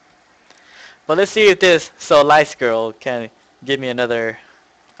 But let's see if this So Lice girl can give me another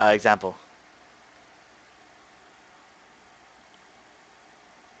example.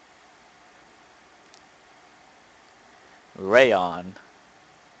 Rayon.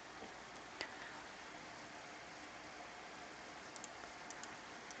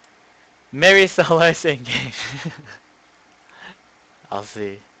 Mary So Lice in game. I'll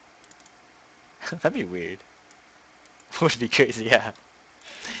see. That'd be weird. Would be crazy, yeah.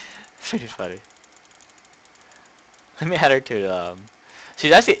 Pretty funny. Let me add her to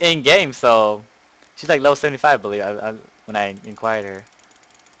she's actually in game, so she's like level 75, I believe. When I inquired her.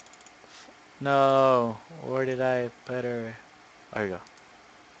 No, where did I put her? There you go.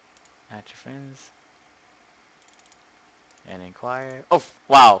 Add your friends and inquire. Oh,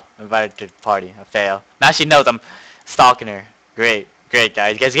 wow! Invited to the party. I fail. Now she knows I'm stalking her. Great, great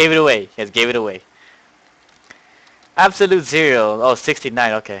guys. You guys gave it away. You guys gave it away. Absolute zero. Oh,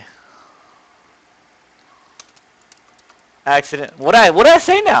 69. Okay. Accident. What did I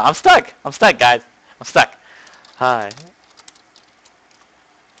say now? I'm stuck. I'm stuck, guys. I'm stuck. Hi.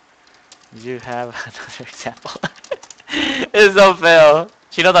 You have another example. It's so fail.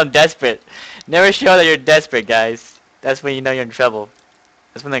 She knows I'm desperate. Never show that you're desperate, guys. That's when you know you're in trouble.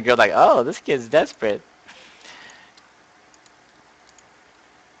 That's when the girl's like, oh, this kid's desperate.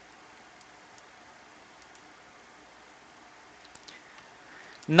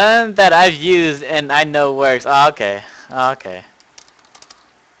 None that I've used and I know works. Oh, okay. Oh, okay.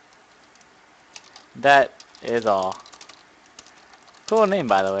 That is all. Cool name,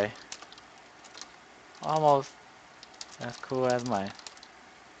 by the way. Almost as cool as mine.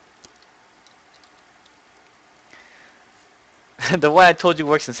 The one I told you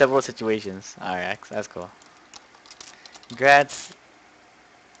works in several situations. Alright, that's cool. Congrats.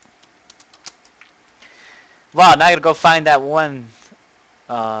 Wow, now I gotta go find that one.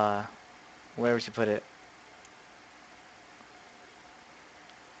 Where would you put it?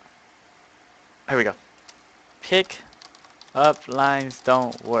 Here we go. Pick up lines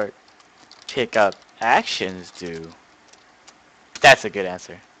don't work. Pick up actions do. That's a good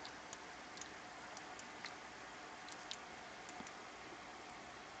answer.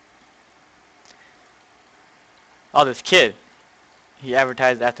 Oh, this kid. He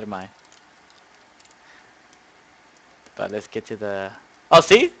advertised after mine. But let's get to the... Oh,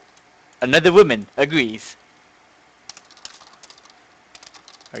 see? Another woman agrees.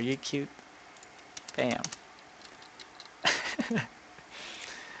 Are you cute? Bam.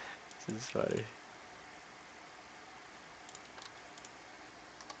 This is funny.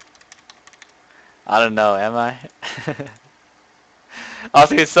 I don't know, am I?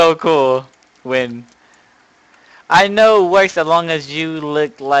 Also, it's so cool when... I know it works as long as you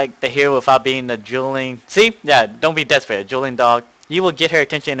look like the hero without being the drooling... See? Yeah, don't be desperate. A drooling dog. You will get her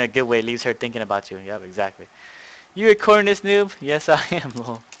attention in a good way. Leaves her thinking about you. Yep, exactly. You recording this, noob? Yes, I am,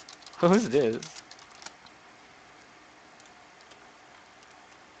 lol. Who's this?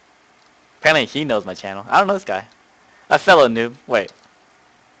 Apparently he knows my channel. I don't know this guy. A fellow noob. Wait.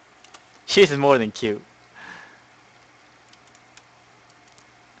 She's more than cute.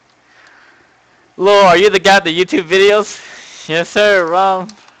 Lol, are you the guy with the YouTube videos? Yes, sir, Rom.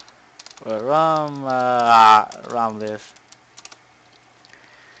 Rom this.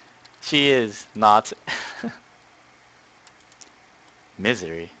 She is not.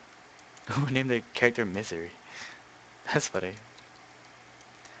 Misery. Who named the character Misery? That's funny.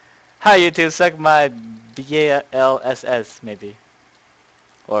 Hi, YouTube. Suck my BALSS, maybe.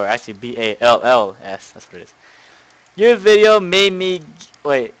 Or actually BALLS. That's what it is. Your video made me...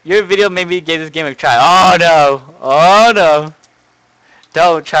 Wait. Your video made me give this game a try. Oh, no. Oh, no.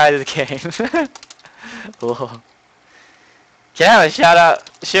 Don't try this game. Lol. Can I have a shout out?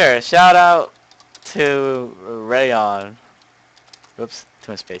 Sure. Shout out to Rayon. Whoops.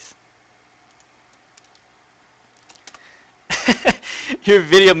 Too much space. Your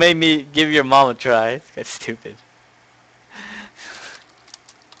video made me give your mom a try. That's stupid.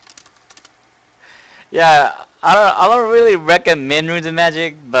 Yeah, I don't really recommend Runes of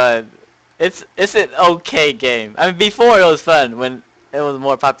Magic, but it's an okay game. I mean, before it was fun when it was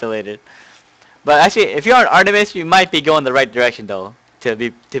more populated. But actually, if you're on Artemis, you might be going the right direction though to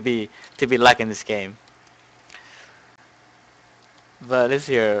be liking this game. But this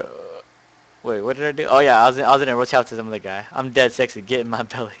here, wait, what did I do? Oh yeah, I was in a Worldchat with some other guy. I'm dead sexy. Get in my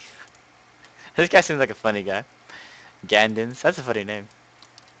belly. This guy seems like a funny guy. Gandens, that's a funny name.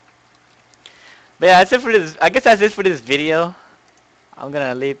 But yeah, that's it for this. I guess that's it for this video. I'm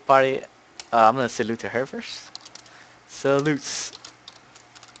gonna leave party. I'm gonna salute to her first. Salutes.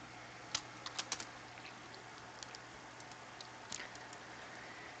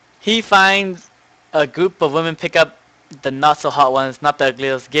 He finds a group of women pick up the not so hot ones, not the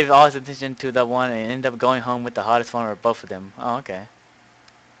ugliest, give all his attention to the one and end up going home with the hottest one or both of them. Oh, okay.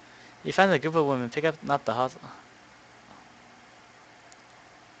 He finds a group of women pick up not the hot...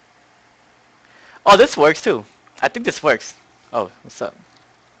 Oh, this works too. I think this works. Oh, what's up?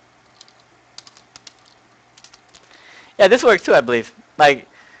 Yeah, this works too, I believe. Like,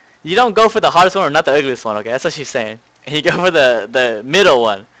 you don't go for the hottest one or not the ugliest one, okay? That's what she's saying. And you go for the middle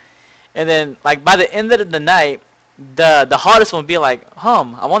one. And then, like, by the end of the night, the hottest one will be like,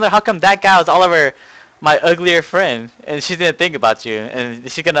 I wonder how come that guy was all over my uglier friend, and she's gonna think about you,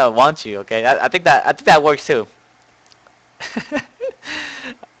 and she's gonna want you, okay? I think that works too.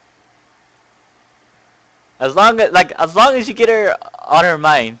 As long as you get her on her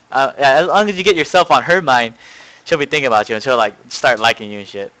mind, yeah, as long as you get yourself on her mind, she'll be thinking about you and she'll like start liking you and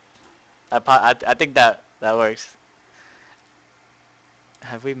shit. I think that works.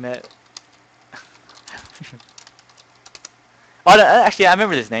 Have we met? Oh, no, actually, I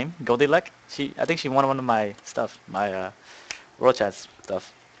remember this name, Goldilocks. I think she won one of my stuff, my Worldchat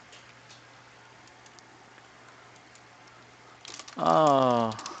stuff.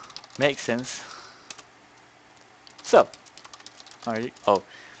 Oh, makes sense. So, are you? Oh,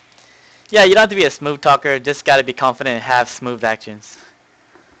 yeah. You don't have to be a smooth talker. Just gotta be confident and have smooth actions.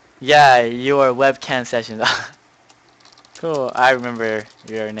 Yeah, your webcam sessions. Cool. I remember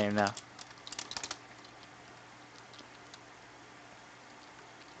your name now.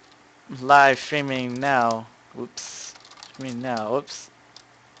 live streaming now. Oops. Streaming now. Oops.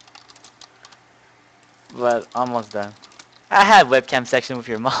 But almost done. I had webcam section with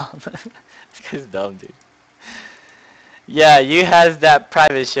your mom. This guy's dumb, dude. Yeah, you has that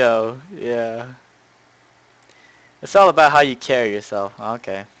private show. Yeah. It's all about how you carry yourself.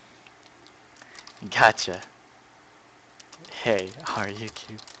 Okay. Gotcha. Hey, are you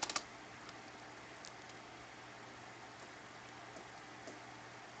cute?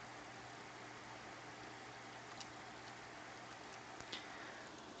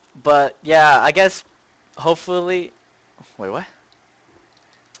 But yeah, I guess hopefully. Wait, what?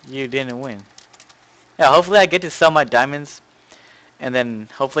 You didn't win. Yeah, hopefully I get to sell my diamonds, and then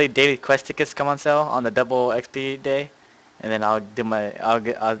hopefully daily quest tickets come on sale on the double XP day, and then I'll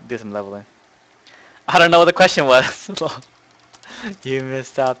do some leveling. I don't know what the question was. You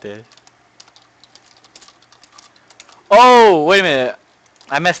missed out there. Oh, wait a minute.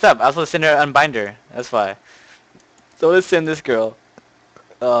 I messed up. I was supposed to send her an unbinder. That's why. So let's send this girl.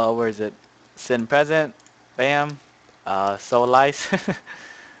 Where is it? Send present. Bam. Soul lice.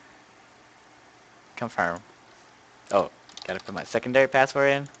 Confirm. Oh, gotta put my secondary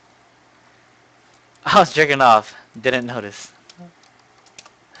password in. I was jerking off. Didn't notice.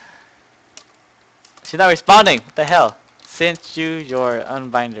 She's not responding. What the hell? Sent you your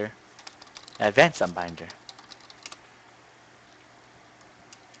unbinder. Advanced unbinder.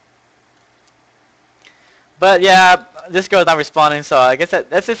 But yeah, this girl's not responding, so I guess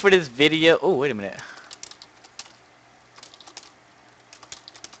that's it for this video. Oh, wait a minute.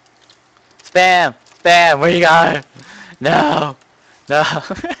 Spam! Spam! Where you going? No! No!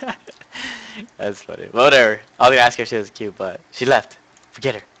 That's funny. Whatever. I was gonna ask her if she was cute, but she left.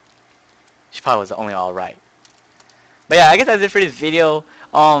 Forget her. She probably was the only alright. But yeah, I guess that's it for this video.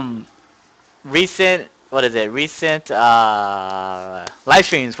 Recent live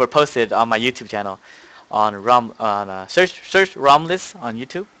streams were posted on my YouTube channel on search Romless on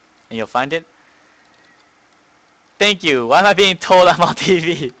YouTube and you'll find it. Thank you. Why am I being told I'm on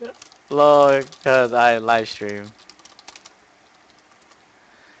TV? Lord, because I live stream.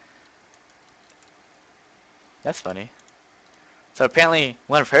 That's funny. So apparently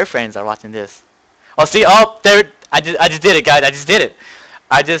one of her friends are watching this. Oh, see, oh, there, I just did it, guys. I just did it.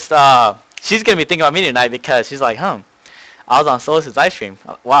 She's gonna be thinking about me tonight because she's like, I was on Solus's live stream.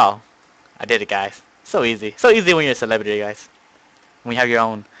 Wow, I did it, guys. So easy. So easy when you're a celebrity, guys. When you have your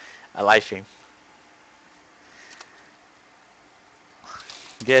own live stream.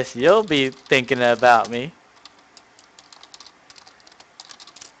 Guess you'll be thinking about me.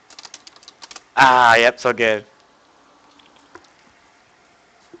 Ah, yep, so good.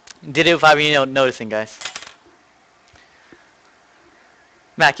 Did it without me noticing, guys.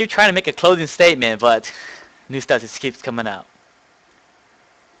 Man, I keep trying to make a closing statement, but new stuff just keeps coming out.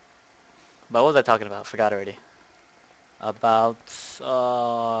 But what was I talking about? Forgot already. About,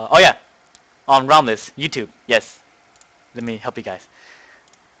 oh yeah, on Romless, YouTube, yes. Let me help you guys.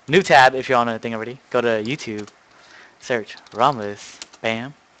 New tab, if you're on anything already. Go to YouTube, search Romless,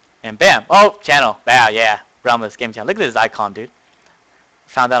 bam, and bam. Oh, channel, bam, yeah, Romless Game Channel. Look at this icon, dude.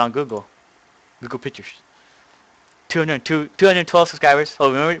 Found that on Google Pictures. 212 subscribers.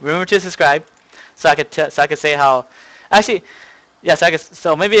 Oh, remember to subscribe, so I could say how. Actually, yes,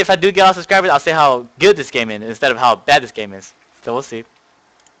 so maybe if I do get all subscribers, I'll say how good this game is instead of how bad this game is. So we'll see.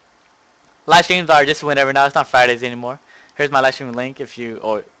 Live streams are just whenever now. It's not Fridays anymore. Here's my live stream link. If you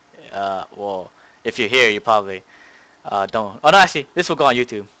well, if you're here, you probably don't. Oh no, actually, this will go on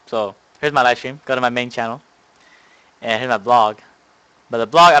YouTube. So here's my live stream. Go to my main channel, and here's my blog. But the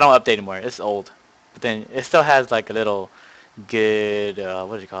blog I don't update anymore. It's old. But then it still has like a little good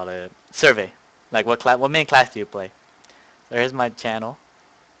what do you call it? Survey. Like what main class do you play? So here's my channel.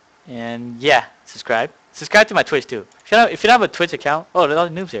 And yeah, subscribe. Subscribe to my Twitch too. If you don't have a Twitch account, oh, there's all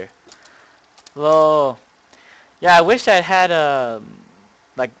the noobs here. Hello. Yeah, I wish I had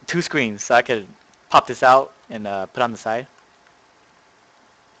like 2 screens so I could pop this out and put on the side.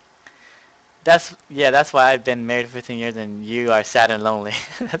 That's why I've been married for 15 years and you are sad and lonely.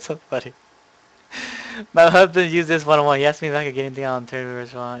 That's so funny. My husband used this one-on-one. He asked me if I could get anything on turn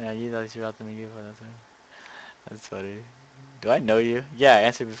restaurant. Yeah, you thought you out to me before that's right. That's funny. Do I know you? Yeah, I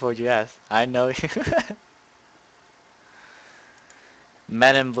answered before you asked. I know you.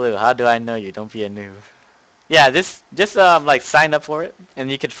 Men in Blue. How do I know you? Don't be a noob. Yeah, just like sign up for it,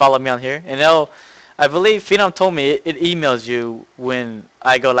 and you can follow me on here. And I believe Phenom told me it emails you when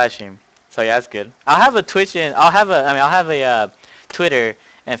I go live stream. So yeah, that's good. I'll have a Twitch and I'll have a Twitter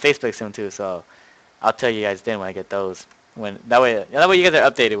and Facebook soon too. So I'll tell you guys then when I get those. That way you guys are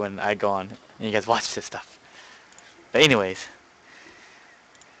updated when I go on and you guys watch this stuff. But anyways,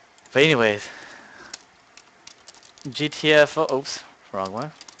 But anyways, GTFO. Oops, wrong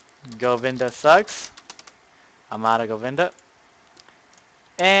one. Govinda sucks. I'm out of Govinda.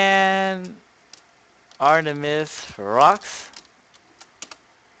 And Artemis rocks.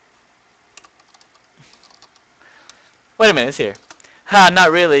 Wait a minute, it's here. Ha,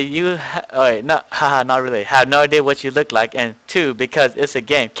 not really. Oh wait, no, haha, not really. Have no idea what you look like. And two, because it's a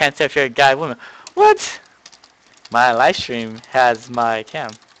game, can't tell if you're a guy or woman. What? My live stream has my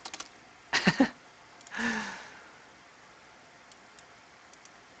cam.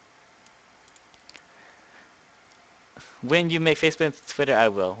 When you make Facebook and Twitter, I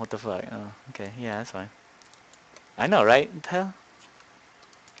will. What the fuck? Oh, okay, yeah, that's fine. I know, right? What the hell?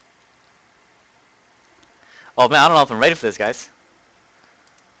 Oh man, I don't know if I'm ready for this, guys.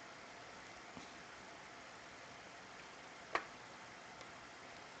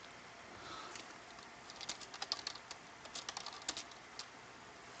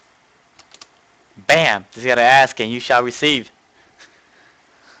 Bam! Just gotta ask and you shall receive.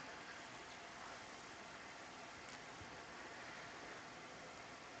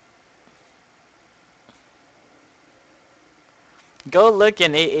 Go look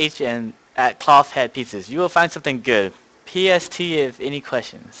in AH and at cloth head pieces. You will find something good. PST if any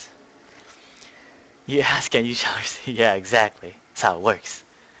questions. You ask and you shall receive. Yeah, exactly. That's how it works.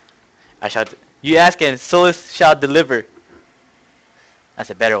 I shall. You ask and Solus shall deliver. That's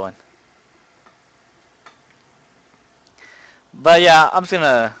a better one. But yeah, I'm just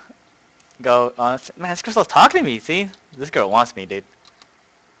gonna go on. Man, this girl's still talking to me. See, this girl wants me, dude.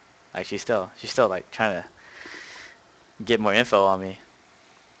 Like she's still like trying to get more info on me.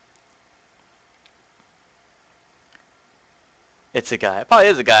 It's a guy. It probably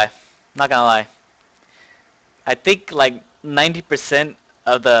is a guy. Not gonna lie. I think like 90%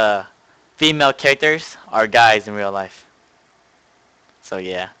 of the female characters are guys in real life. So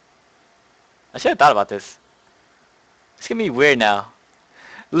yeah. I should have thought about this. It's gonna be weird now.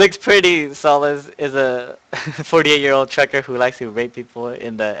 Looks pretty. Solace is a 48-year-old trucker who likes to rape people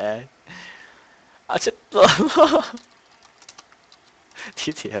in the ad. I should.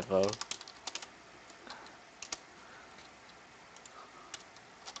 TTFO.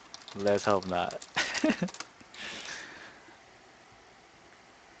 Let's hope not.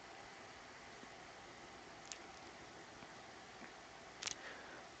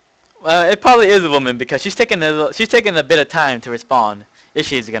 Well, it probably is a woman because she's taking a bit of time to respond if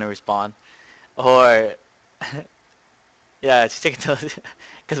she's gonna respond, or yeah, she's taking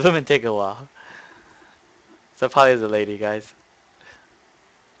because women take a while. So it probably is a lady, guys.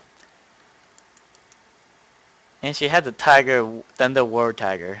 And she had the tiger, then the war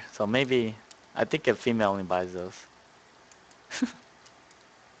tiger. So maybe I think a female only buys those.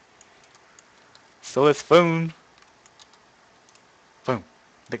 So it's phone. Boom.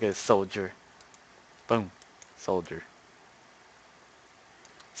 Look at a soldier. Boom. Soldier.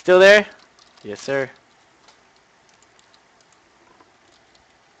 Still there? Yes, sir.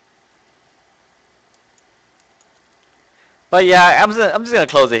 But yeah, I'm just gonna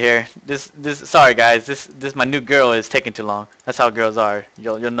close it here. Sorry guys, this my new girl is taking too long. That's how girls are.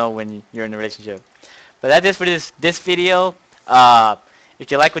 You'll know when you're in a relationship. But that's it for this video.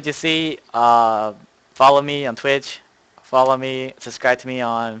 If you like what you see, follow me on Twitch. Follow me, subscribe to me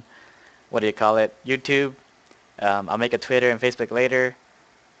on what do you call it, YouTube. I'll make a Twitter and Facebook later.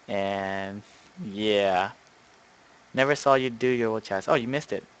 And yeah, never saw you do your Worldchat. Oh, you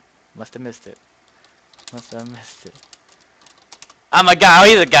missed it. Must have missed it. Must have missed it. I'm a guy. Oh,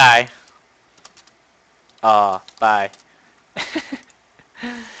 he's a guy. Oh, bye.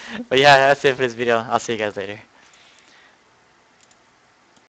 But yeah, that's it for this video. I'll see you guys later.